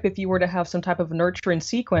Skype, if you were to have some type of nurturing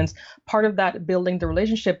sequence, part of that building the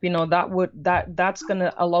relationship, that's going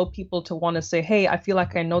to allow people to want to say, hey, I feel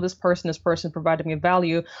like I know this person provided me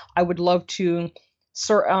value. I would love to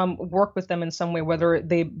work with them in some way, whether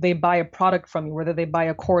they buy a product from you, whether they buy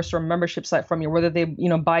a course or a membership site from you, whether they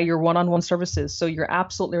buy your one-on-one services. So you're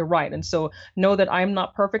absolutely right. And so know that I'm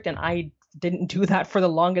not perfect, and I didn't do that for the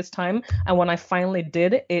longest time. And when I finally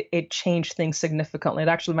did, it changed things significantly. It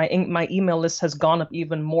actually, my email list has gone up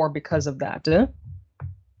even more because of that.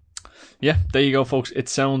 Yeah, there you go, folks. It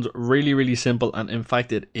sounds really, really simple, and in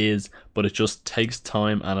fact it is, but it just takes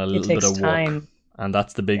time and a little bit of work. And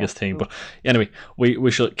that's the biggest thing. But anyway,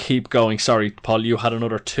 we should keep going. Sorry, Paul, you had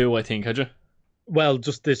another two, I think, had you? Well,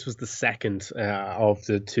 just this was the second of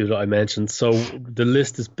the two that I mentioned. So the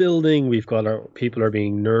list is building. We've got our people are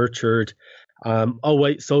being nurtured. Oh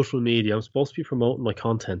wait, social media. I'm supposed to be promoting my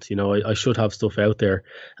content. I should have stuff out there.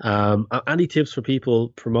 Any tips for people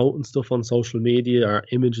promoting stuff on social media? Are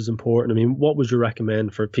images important? I mean, what would you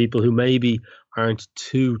recommend for people who maybe aren't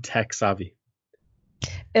too tech savvy?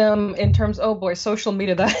 In terms, oh boy, social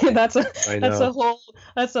media, that's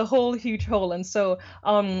a whole huge hole. And so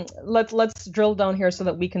let's drill down here so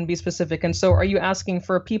that we can be specific. And so are you asking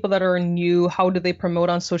for people that are new, how do they promote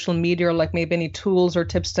on social media, or like maybe any tools or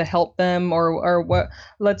tips to help them, or what?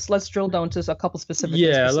 Let's drill down to a couple specific.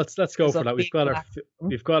 Yeah, let's go for that.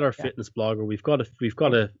 We've got our fitness blogger. We've got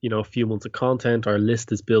a few months of content. Our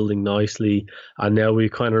list is building nicely, and now we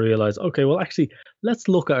kind of realize, okay, well, actually, let's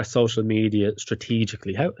look at our social media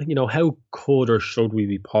strategically. How could or should we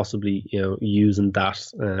be possibly using that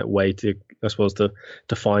way to, I suppose, to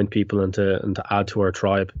find people and to add to our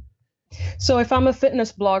tribe? So if I'm a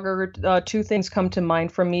fitness blogger, two things come to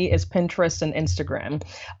mind for me is Pinterest and Instagram.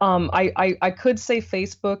 I could say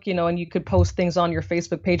Facebook, and you could post things on your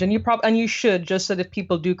Facebook page, and you should, just so that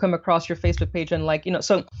people do come across your Facebook page and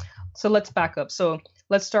so let's back up. So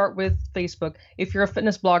let's start with Facebook. If you're a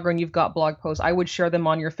fitness blogger and you've got blog posts, I would share them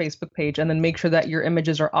on your Facebook page and then make sure that your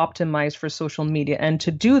images are optimized for social media. And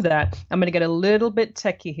to do that, I'm going to get a little bit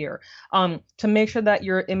techie here. To make sure that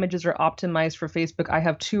your images are optimized for Facebook, I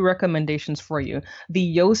have two recommendations for you.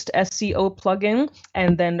 The Yoast SEO plugin,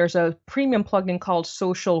 and then there's a premium plugin called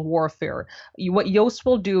Social Warfare. What Yoast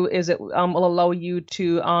will do is it will allow you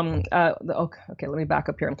to, okay, let me back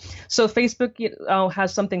up here. So Facebook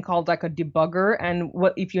has something called like a debugger, and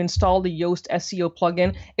what if you install the Yoast SEO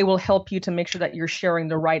plugin, it will help you to make sure that you're sharing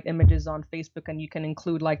the right images on Facebook, and you can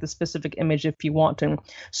include like the specific image if you want to.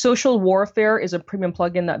 Social Warfare is a premium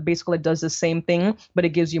plugin that basically does the same thing, but it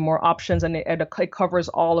gives you more options, and it covers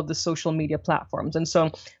all of the social media platforms. And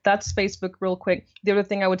so that's Facebook real quick. The other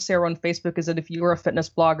thing I would say around Facebook is that if you're a fitness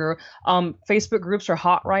blogger, Facebook groups are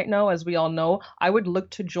hot right now, as we all know. I would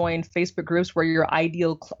look to join Facebook groups where your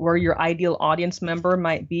ideal audience member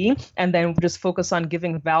might be, and then just focus on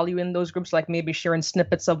giving value in those groups, like maybe sharing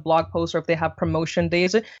snippets of blog posts, or if they have promotion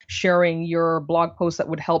days, sharing your blog posts that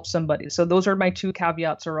would help somebody. So those are my two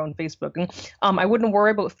caveats around Facebook. I wouldn't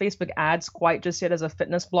worry about Facebook ads quite just yet as a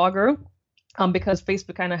fitness blogger. because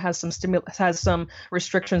Facebook kind of has some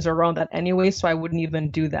restrictions around that anyway, so I wouldn't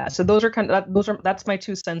even do that. So those are that's my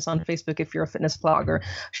 2 cents on Facebook. If you're a fitness blogger,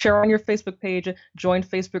 share on your Facebook page, join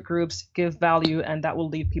Facebook groups, give value, and that will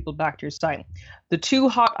lead people back to your site. The 2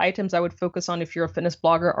 hot items I would focus on if you're a fitness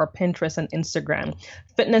blogger are Pinterest and Instagram.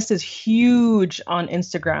 Fitness is huge on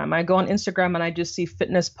Instagram. I go on Instagram and I just see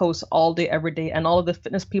fitness posts all day, every day, and all of the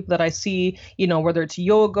fitness people that I see, whether it's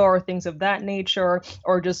yoga or things of that nature,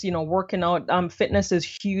 or just working out. Fitness is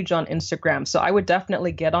huge on Instagram. So I would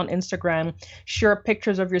definitely get on Instagram, share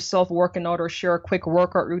pictures of yourself working out, or share quick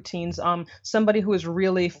workout routines. Somebody who is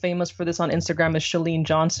really famous for this on Instagram is Chalene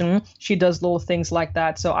Johnson. She does little things like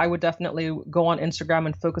that. So I would definitely go on Instagram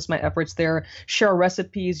and focus my efforts there, share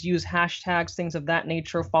recipes, use hashtags, things of that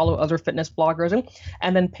nature, follow other fitness bloggers.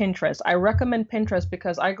 And then Pinterest. I recommend Pinterest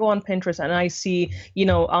because I go on Pinterest and I see,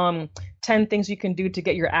 10 things you can do to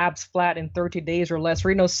get your abs flat in 30 days or less,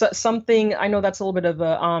 or something. I know that's a little bit of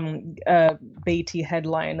a baity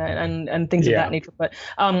headline and things of that nature, but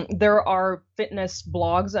there are fitness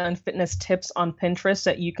blogs and fitness tips on Pinterest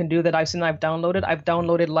that you can do that I've seen. I've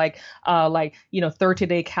downloaded like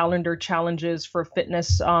 30-day calendar challenges for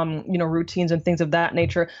fitness routines and things of that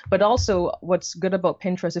nature. But also what's good about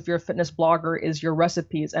Pinterest, if you're a fitness blogger, is your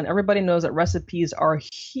recipes, and everybody knows that recipes are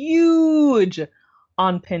huge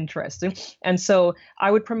on Pinterest. And so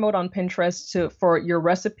I would promote on Pinterest for your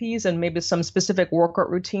recipes and maybe some specific workout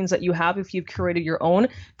routines that you have, if you've curated your own,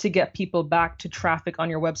 to get people back to traffic on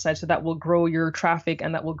your website. So that will grow your traffic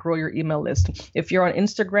and that will grow your email list. If you're on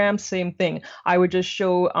Instagram, same thing. I would just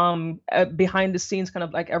show behind the scenes, kind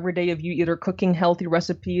of like every day of you either cooking healthy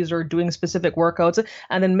recipes or doing specific workouts,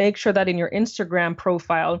 and then make sure that in your Instagram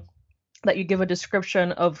profile that you give a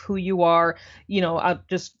description of who you are,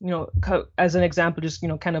 as an example, just,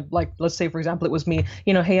 kind of like, let's say, for example, it was me,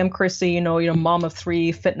 hey, I'm Chrissy, mom of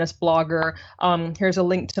 3, fitness blogger. Here's a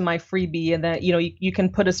link to my freebie. And then, you can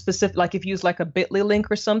put a specific, like if you use like a bit.ly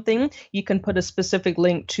link or something, you can put a specific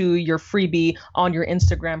link to your freebie on your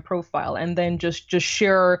Instagram profile, and then just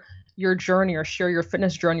share your journey, or share your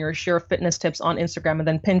fitness journey, or share fitness tips on Instagram. And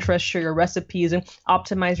then Pinterest, share your recipes and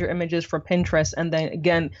optimize your images for Pinterest. And then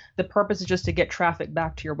again, the purpose is just to get traffic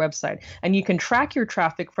back to your website. And you can track your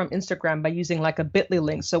traffic from Instagram by using like a bit.ly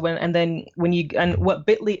link. So what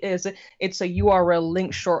bit.ly is, it's a URL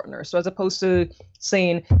link shortener. So as opposed to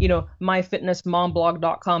saying,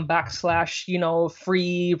 myfitnessmomblog.com /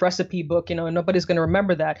 free recipe book, nobody's going to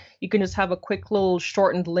remember that. You can just have a quick little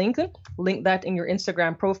shortened link that in your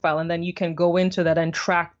Instagram profile, and then you can go into that and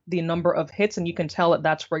track the number of hits, and you can tell that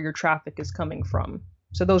that's where your traffic is coming from.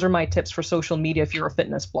 So those are my tips for social media if you're a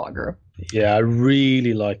fitness blogger. Yeah, I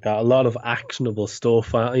really like that. A lot of actionable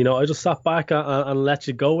stuff. I just sat back and let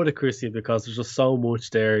you go with it, Chrissy, because there's just so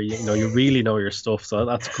much there. You really know your stuff, so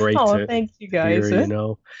that's great. Thank you guys. Hear,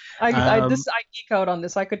 I geek out on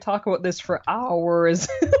this. I could talk about this for hours.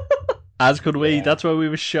 As could we. Yeah. That's why we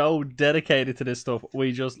have a show dedicated to this stuff.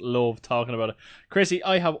 We just love talking about it. Chrissy,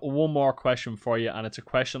 I have one more question for you, and it's a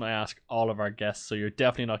question I ask all of our guests, so you're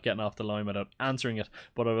definitely not getting off the line without answering it,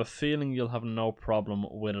 but I have a feeling you'll have no problem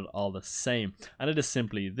with it all the same. And it is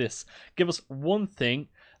simply this. Give us one thing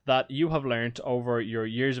that you have learned over your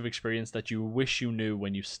years of experience that you wish you knew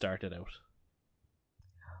when you started out.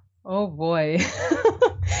 Oh boy.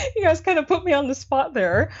 You guys kind of put me on the spot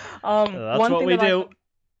there. That's what we do.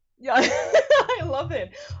 Yeah, I love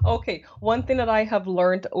it. Okay, one thing that I have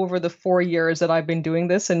learned over the 4 years that I've been doing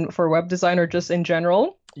this, and for web design or just in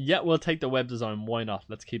general. Yeah, we'll take the web design. Why not?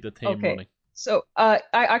 Let's keep the theme running. So, I'm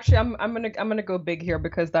gonna go big here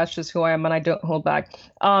because that's just who I am and I don't hold back.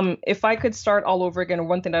 If I could start all over again,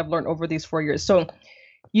 one thing I've learned over these 4 years. So,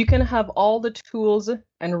 you can have all the tools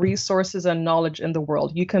and resources and knowledge in the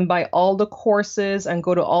world. You can buy all the courses and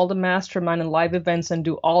go to all the mastermind and live events and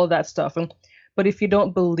do all of that stuff. But if you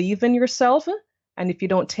don't believe in yourself and if you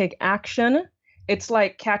don't take action, it's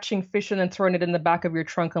like catching fish and then throwing it in the back of your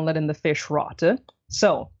trunk and letting the fish rot.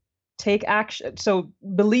 So take action. So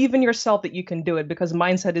believe in yourself that you can do it, because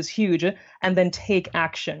mindset is huge, and then take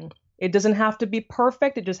action. It doesn't have to be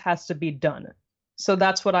perfect. It just has to be done. So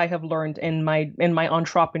that's what I have learned in my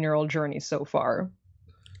entrepreneurial journey so far.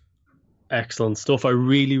 Excellent stuff. I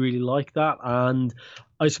really, really like that. And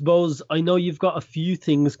I suppose I know you've got a few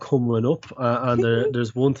things coming up, and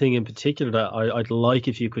there's one thing in particular that I'd like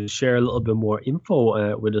if you could share a little bit more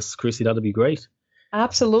info with us, Chrissy. That'd be great.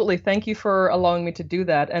 Absolutely. Thank you for allowing me to do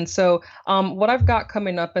that. And so, what I've got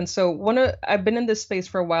coming up, and so I've been in this space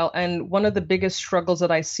for a while, and one of the biggest struggles that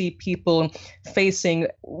I see people facing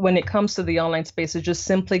when it comes to the online space is just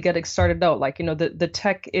simply getting started out. Like, the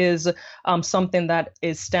tech is something that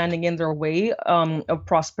is standing in their way of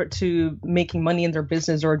to making money in their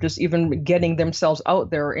business, or just even getting themselves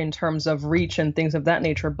out there in terms of reach and things of that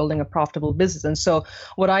nature, building a profitable business. And so,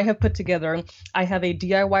 what I have put together, I have a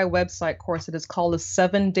DIY website course that is called the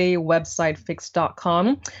 7-Day Website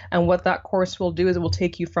Fix.com. And what that course will do is it will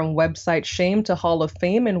take you from website shame to Hall of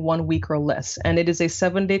Fame in 1 week or less. And it is a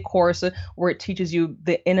 7-day course where it teaches you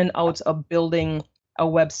the in and outs of building a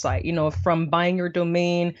website, from buying your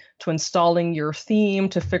domain to installing your theme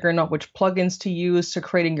to figuring out which plugins to use to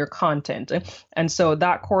creating your content. And so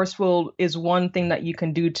that course is one thing that you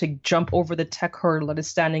can do to jump over the tech hurdle that is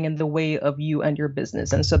standing in the way of you and your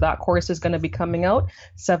business. And so that course is going to be coming out,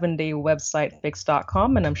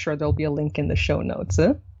 7daywebsitefix.com, and I'm sure there'll be a link in the show notes.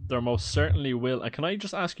 There most certainly will. And can I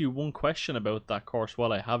just ask you one question about that course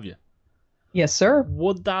while I have you? Yes, sir.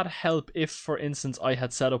 Would that help if, for instance, I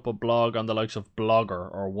had set up a blog on the likes of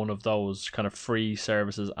Blogger or one of those kind of free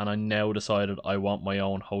services, and I now decided I want my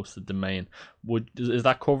own hosted domain? Is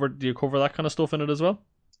that covered? Do you cover that kind of stuff in it as well?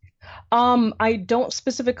 I don't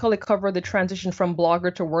specifically cover the transition from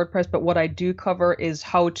Blogger to WordPress, but what I do cover is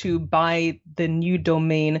how to buy the new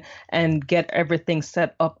domain and get everything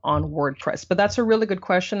set up on WordPress. But that's a really good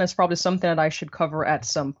question. That's probably something that I should cover at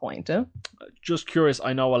some point. Just curious,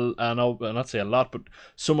 I know, I'll not say a lot, but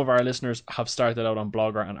some of our listeners have started out on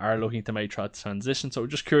Blogger and are looking to make that transition. So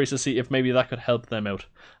just curious to see if maybe that could help them out.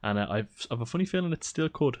 And I've a funny feeling it still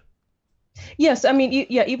could. Yes, I mean,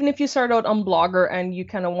 even if you started out on Blogger and you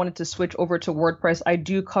kind of wanted to switch over to WordPress, I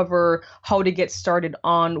do cover how to get started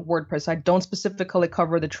on WordPress. I don't specifically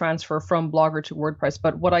cover the transfer from Blogger to WordPress,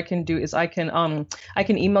 but what I can do is I can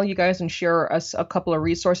email you guys and share us a couple of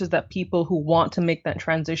resources that people who want to make that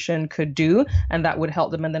transition could do, and that would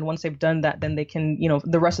help them. And then once they've done that, then they can,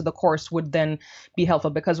 the rest of the course would then be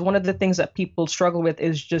helpful, because one of the things that people struggle with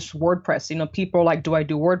is just WordPress. People are like, do I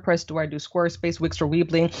do WordPress? Do I do Squarespace, Wix, or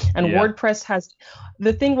Weebly? And WordPress has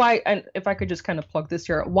the thing why, and if I could just kind of plug this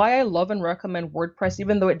here, why I love and recommend WordPress,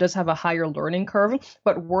 even though it does have a higher learning curve,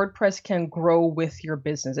 but WordPress can grow with your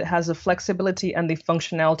business. It has the flexibility and the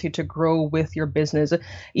functionality to grow with your business.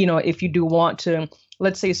 If you do want to,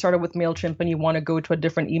 let's say you started with MailChimp and you want to go to a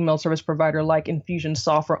different email service provider like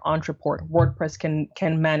Infusionsoft or Entreport, WordPress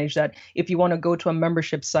can manage that. If you want to go to a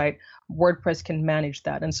membership site, WordPress can manage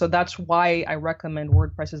that. And so that's why I recommend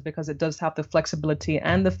WordPress, is because it does have the flexibility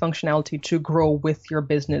and the functionality to grow with your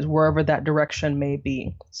business wherever that direction may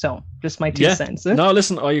be. So just my 2 cents. No,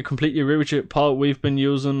 listen, I completely agree with you, Paul. We've been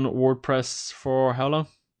using WordPress for how long?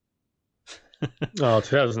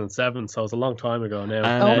 2007, so it's a long time ago now.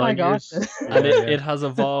 And, oh my gosh. And it has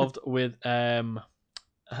evolved with a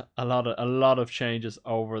lot of changes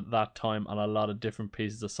over that time and a lot of different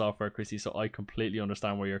pieces of software, Chrissy. So I completely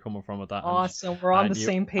understand where you're coming from with that. Awesome. We're on the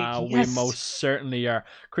same page. Yes. We most certainly are.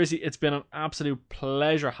 Chrissy, it's been an absolute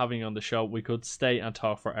pleasure having you on the show. We could stay and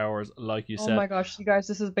talk for hours, like you said. Oh my gosh, you guys,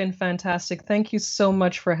 this has been fantastic. Thank you so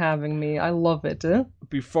much for having me. I love it.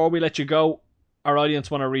 Before we let you go, our audience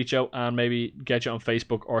want to reach out and maybe get you on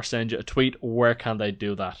Facebook or send you a tweet. Where can they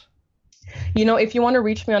do that? If you want to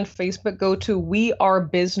reach me on Facebook, go to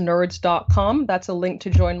weareBizNerds.com. That's a link to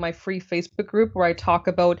join my free Facebook group where I talk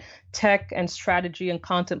about tech and strategy and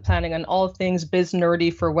content planning and all things biz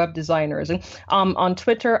nerdy for web designers. And on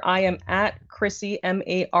Twitter, I am at Chrissy,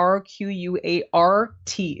 Marquart.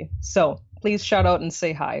 So please shout out and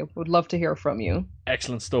say hi. Would love to hear from you.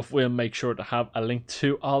 Excellent stuff. We'll make sure to have a link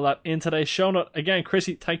to all that in today's show note. Again,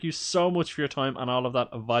 Chrissy, thank you so much for your time and all of that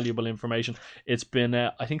valuable information. It's been,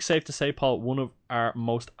 I think, safe to say, Paul, one of our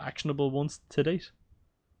most actionable ones to date.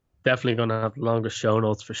 Definitely going to have the longest show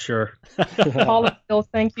notes for sure. Paul and Phil,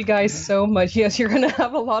 thank you guys so much. Yes, you're going to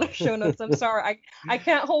have a lot of show notes. I'm sorry. I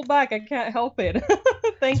can't hold back. I can't help it.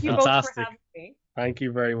 Thank you both for having me. Thank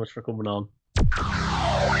you very much for coming on.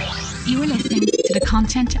 You are listening to the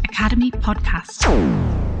Content Academy podcast.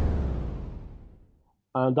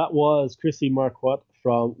 And that was Chrissy Marquardt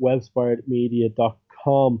from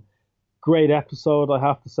webspiredmedia.com. Great episode, I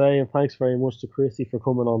have to say, and thanks very much to Chrissy for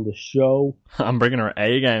coming on the show. I'm bringing her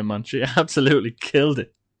A game, man. She absolutely killed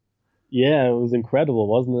it. Yeah, it was incredible,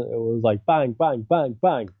 wasn't it? It was like bang, bang, bang,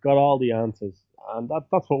 bang. Got all the answers. And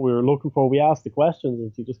that's what we were looking for. We asked the questions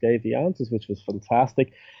and she just gave the answers, which was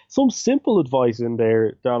fantastic. Some simple advice in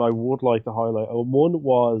there that I would like to highlight. One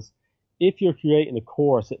was, if you're creating a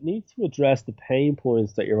course, it needs to address the pain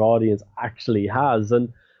points that your audience actually has. And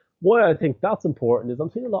why I think that's important is I'm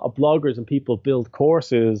seeing a lot of bloggers and people build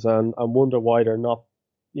courses and wonder why they're not,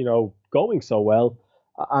 going so well.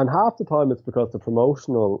 And half the time it's because the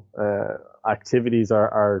promotional activities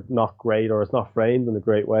are not great, or it's not framed in a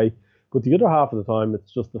great way. But the other half of the time,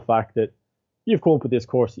 it's just the fact that you've come up with this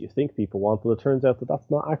course that you think people want, but it turns out that that's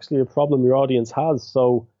not actually a problem your audience has.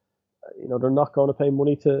 So, they're not going to pay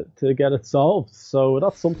money to get it solved. So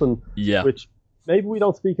that's something which maybe we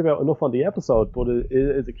don't speak about enough on the episode, but it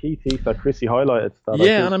is a key thief that Chrissy highlighted.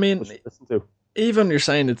 And I mean, listen to. Even you're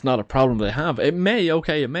saying it's not a problem they have, it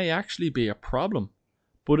may actually be a problem,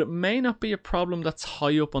 but it may not be a problem that's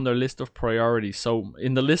high up on their list of priorities. So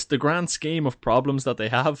in the grand scheme of problems that they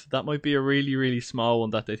have, that might be a really, really small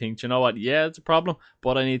one that they think, you know what, yeah, it's a problem,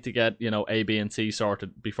 but I need to get, A, B, and C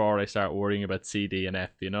sorted before I start worrying about C, D, and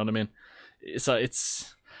F. You know what I mean? So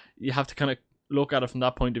you have to kind of look at it from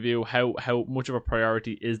that point of view. How much of a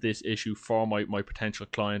priority is this issue for my potential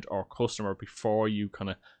client or customer before you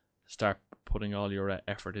kind of start putting all your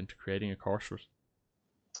effort into creating a course for it.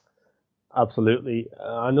 Absolutely.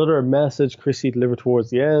 Another message Chrissy delivered towards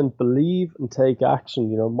the end: believe and take action.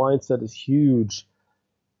 Mindset is huge.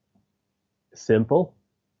 Simple,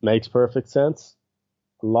 makes perfect sense.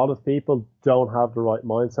 A lot of people don't have the right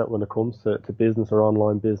mindset when it comes to business or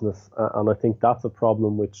online business, and I think that's a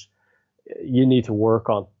problem which you need to work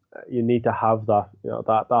on. You need to have that,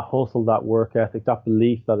 that hustle, that work ethic, that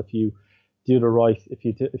belief that if you do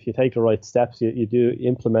if you take the right steps, you do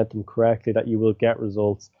implement them correctly, that you will get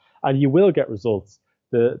results. And you will get results.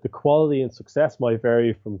 The quality and success might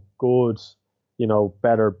vary from good,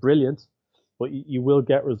 better, brilliant, but you will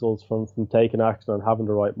get results from taking action and having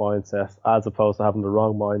the right mindset, as opposed to having the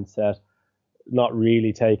wrong mindset, not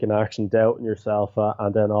really taking action, doubting yourself,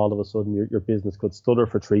 and then all of a sudden your business could stutter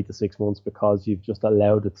for 3 to 6 months because you've just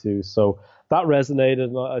allowed it to. So that resonated,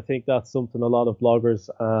 and I think that's something a lot of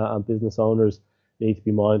bloggers and business owners need to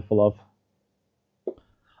be mindful of.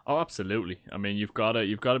 Oh, absolutely. I mean, you've got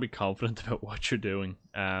to be confident about what you're doing.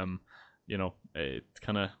 It's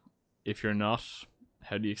kind of, if you're not,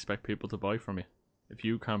 how do you expect people to buy from you? If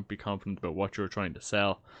you can't be confident about what you're trying to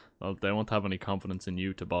sell, well, they won't have any confidence in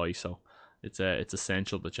you to buy. So it's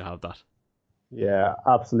essential that you have that. Yeah,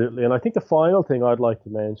 absolutely. And I think the final thing I'd like to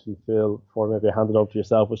mention, Phil, before maybe I hand it over to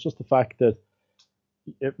yourself, was just the fact that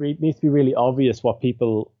it needs to be really obvious what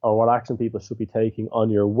action people should be taking on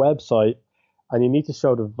your website. And you need to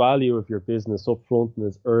show the value of your business up front and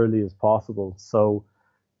as early as possible. So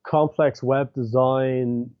complex web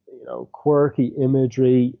design, quirky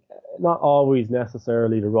imagery, not always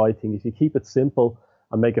necessarily the right thing. If you keep it simple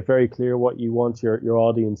and make it very clear what you want your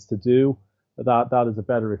audience to do, that is a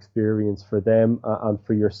better experience for them and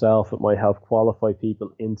for yourself. It might help qualify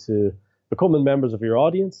people into becoming members of your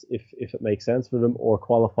audience if it makes sense for them, or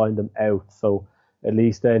qualifying them out. So at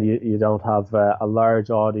least then you don't have a large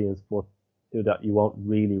audience, but that you won't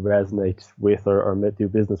really resonate with or do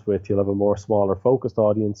business with. You'll have a more smaller focused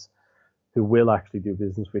audience who will actually do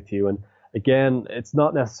business with you. And again, it's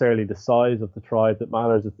not necessarily the size of the tribe that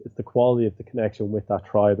matters. It's the quality of the connection with that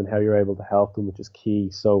tribe and how you're able to help them, which is key.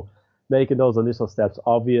 So making those initial steps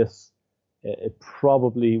obvious, it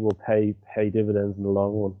probably will pay dividends in the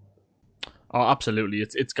long run. Oh, absolutely.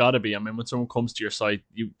 It's got to be. I mean, when someone comes to your site,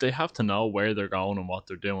 they have to know where they're going and what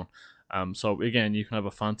they're doing. So again, you can have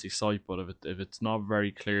a fancy site, but if it's not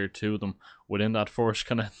very clear to them within that first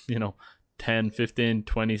kind of 10, 15,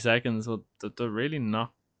 20 seconds, well, they're really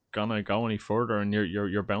not gonna go any further, and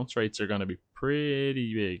your bounce rates are gonna be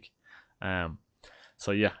pretty big.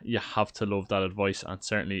 So yeah, you have to love that advice, and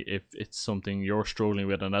certainly if it's something you're struggling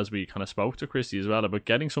with, and as we kind of spoke to Chrissy as well about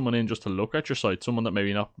getting someone in just to look at your site, someone that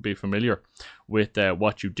maybe not be familiar with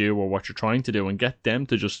what you do or what you're trying to do, and get them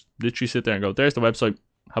to just literally sit there and go, there's the website,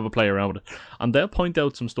 have a play around with it, and they'll point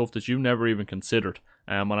out some stuff that you've never even considered.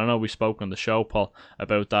 And I know we spoke on the show, Paul,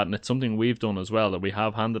 about that, and it's something we've done as well, that we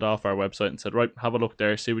have handed off our website and said, right, have a look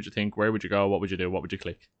there, see what you think, where would you go, what would you do, what would you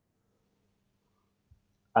click?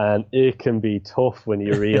 And it can be tough when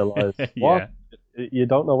you realize you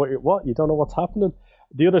don't know you don't know what's happening.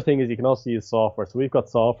 The other thing is you can also use software. So we've got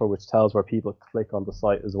software which tells where people click on the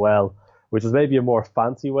site as well, which is maybe a more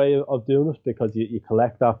fancy way of doing it, because you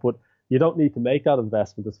collect that, but you don't need to make that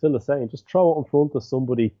investment. As Phil is saying, just throw it in front of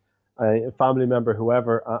somebody, a family member,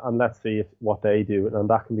 whoever, and let's see what they do. And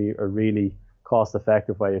that can be a really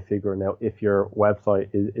cost-effective way of figuring out if your website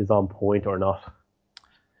is on point or not.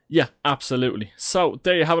 Yeah, absolutely. So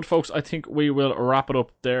there you have it, folks. I think we will wrap it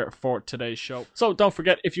up there for today's show. So don't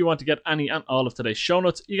forget, if you want to get any and all of today's show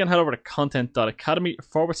notes, you can head over to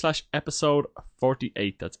content.academy/episode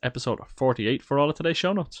 48. That's episode 48 for all of today's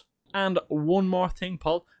show notes. And one more thing,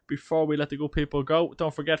 Paul. before we let the good people go,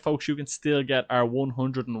 don't forget, folks, you can still get our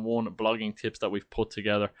 101 blogging tips that we've put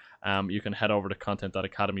together. You can head over to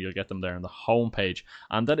content.academy. You'll get them there on the homepage.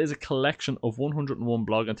 And that is a collection of 101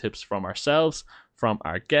 blogging tips from ourselves, from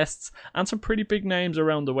our guests, and some pretty big names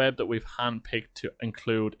around the web that we've handpicked to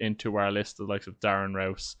include into our list, the likes of Darren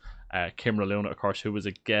Rouse, Kim Luna, of course, who was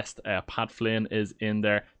a guest. Pat Flynn is in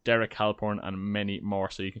there, Derek Halporn, and many more.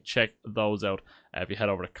 So you can check those out if you head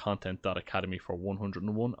over to content.academy for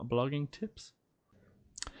 101 blogging tips.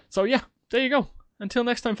 So yeah, there you go. Until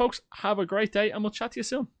next time, folks, have a great day, and we'll chat to you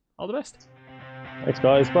soon. All the best. Thanks,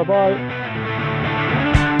 guys. Bye-bye.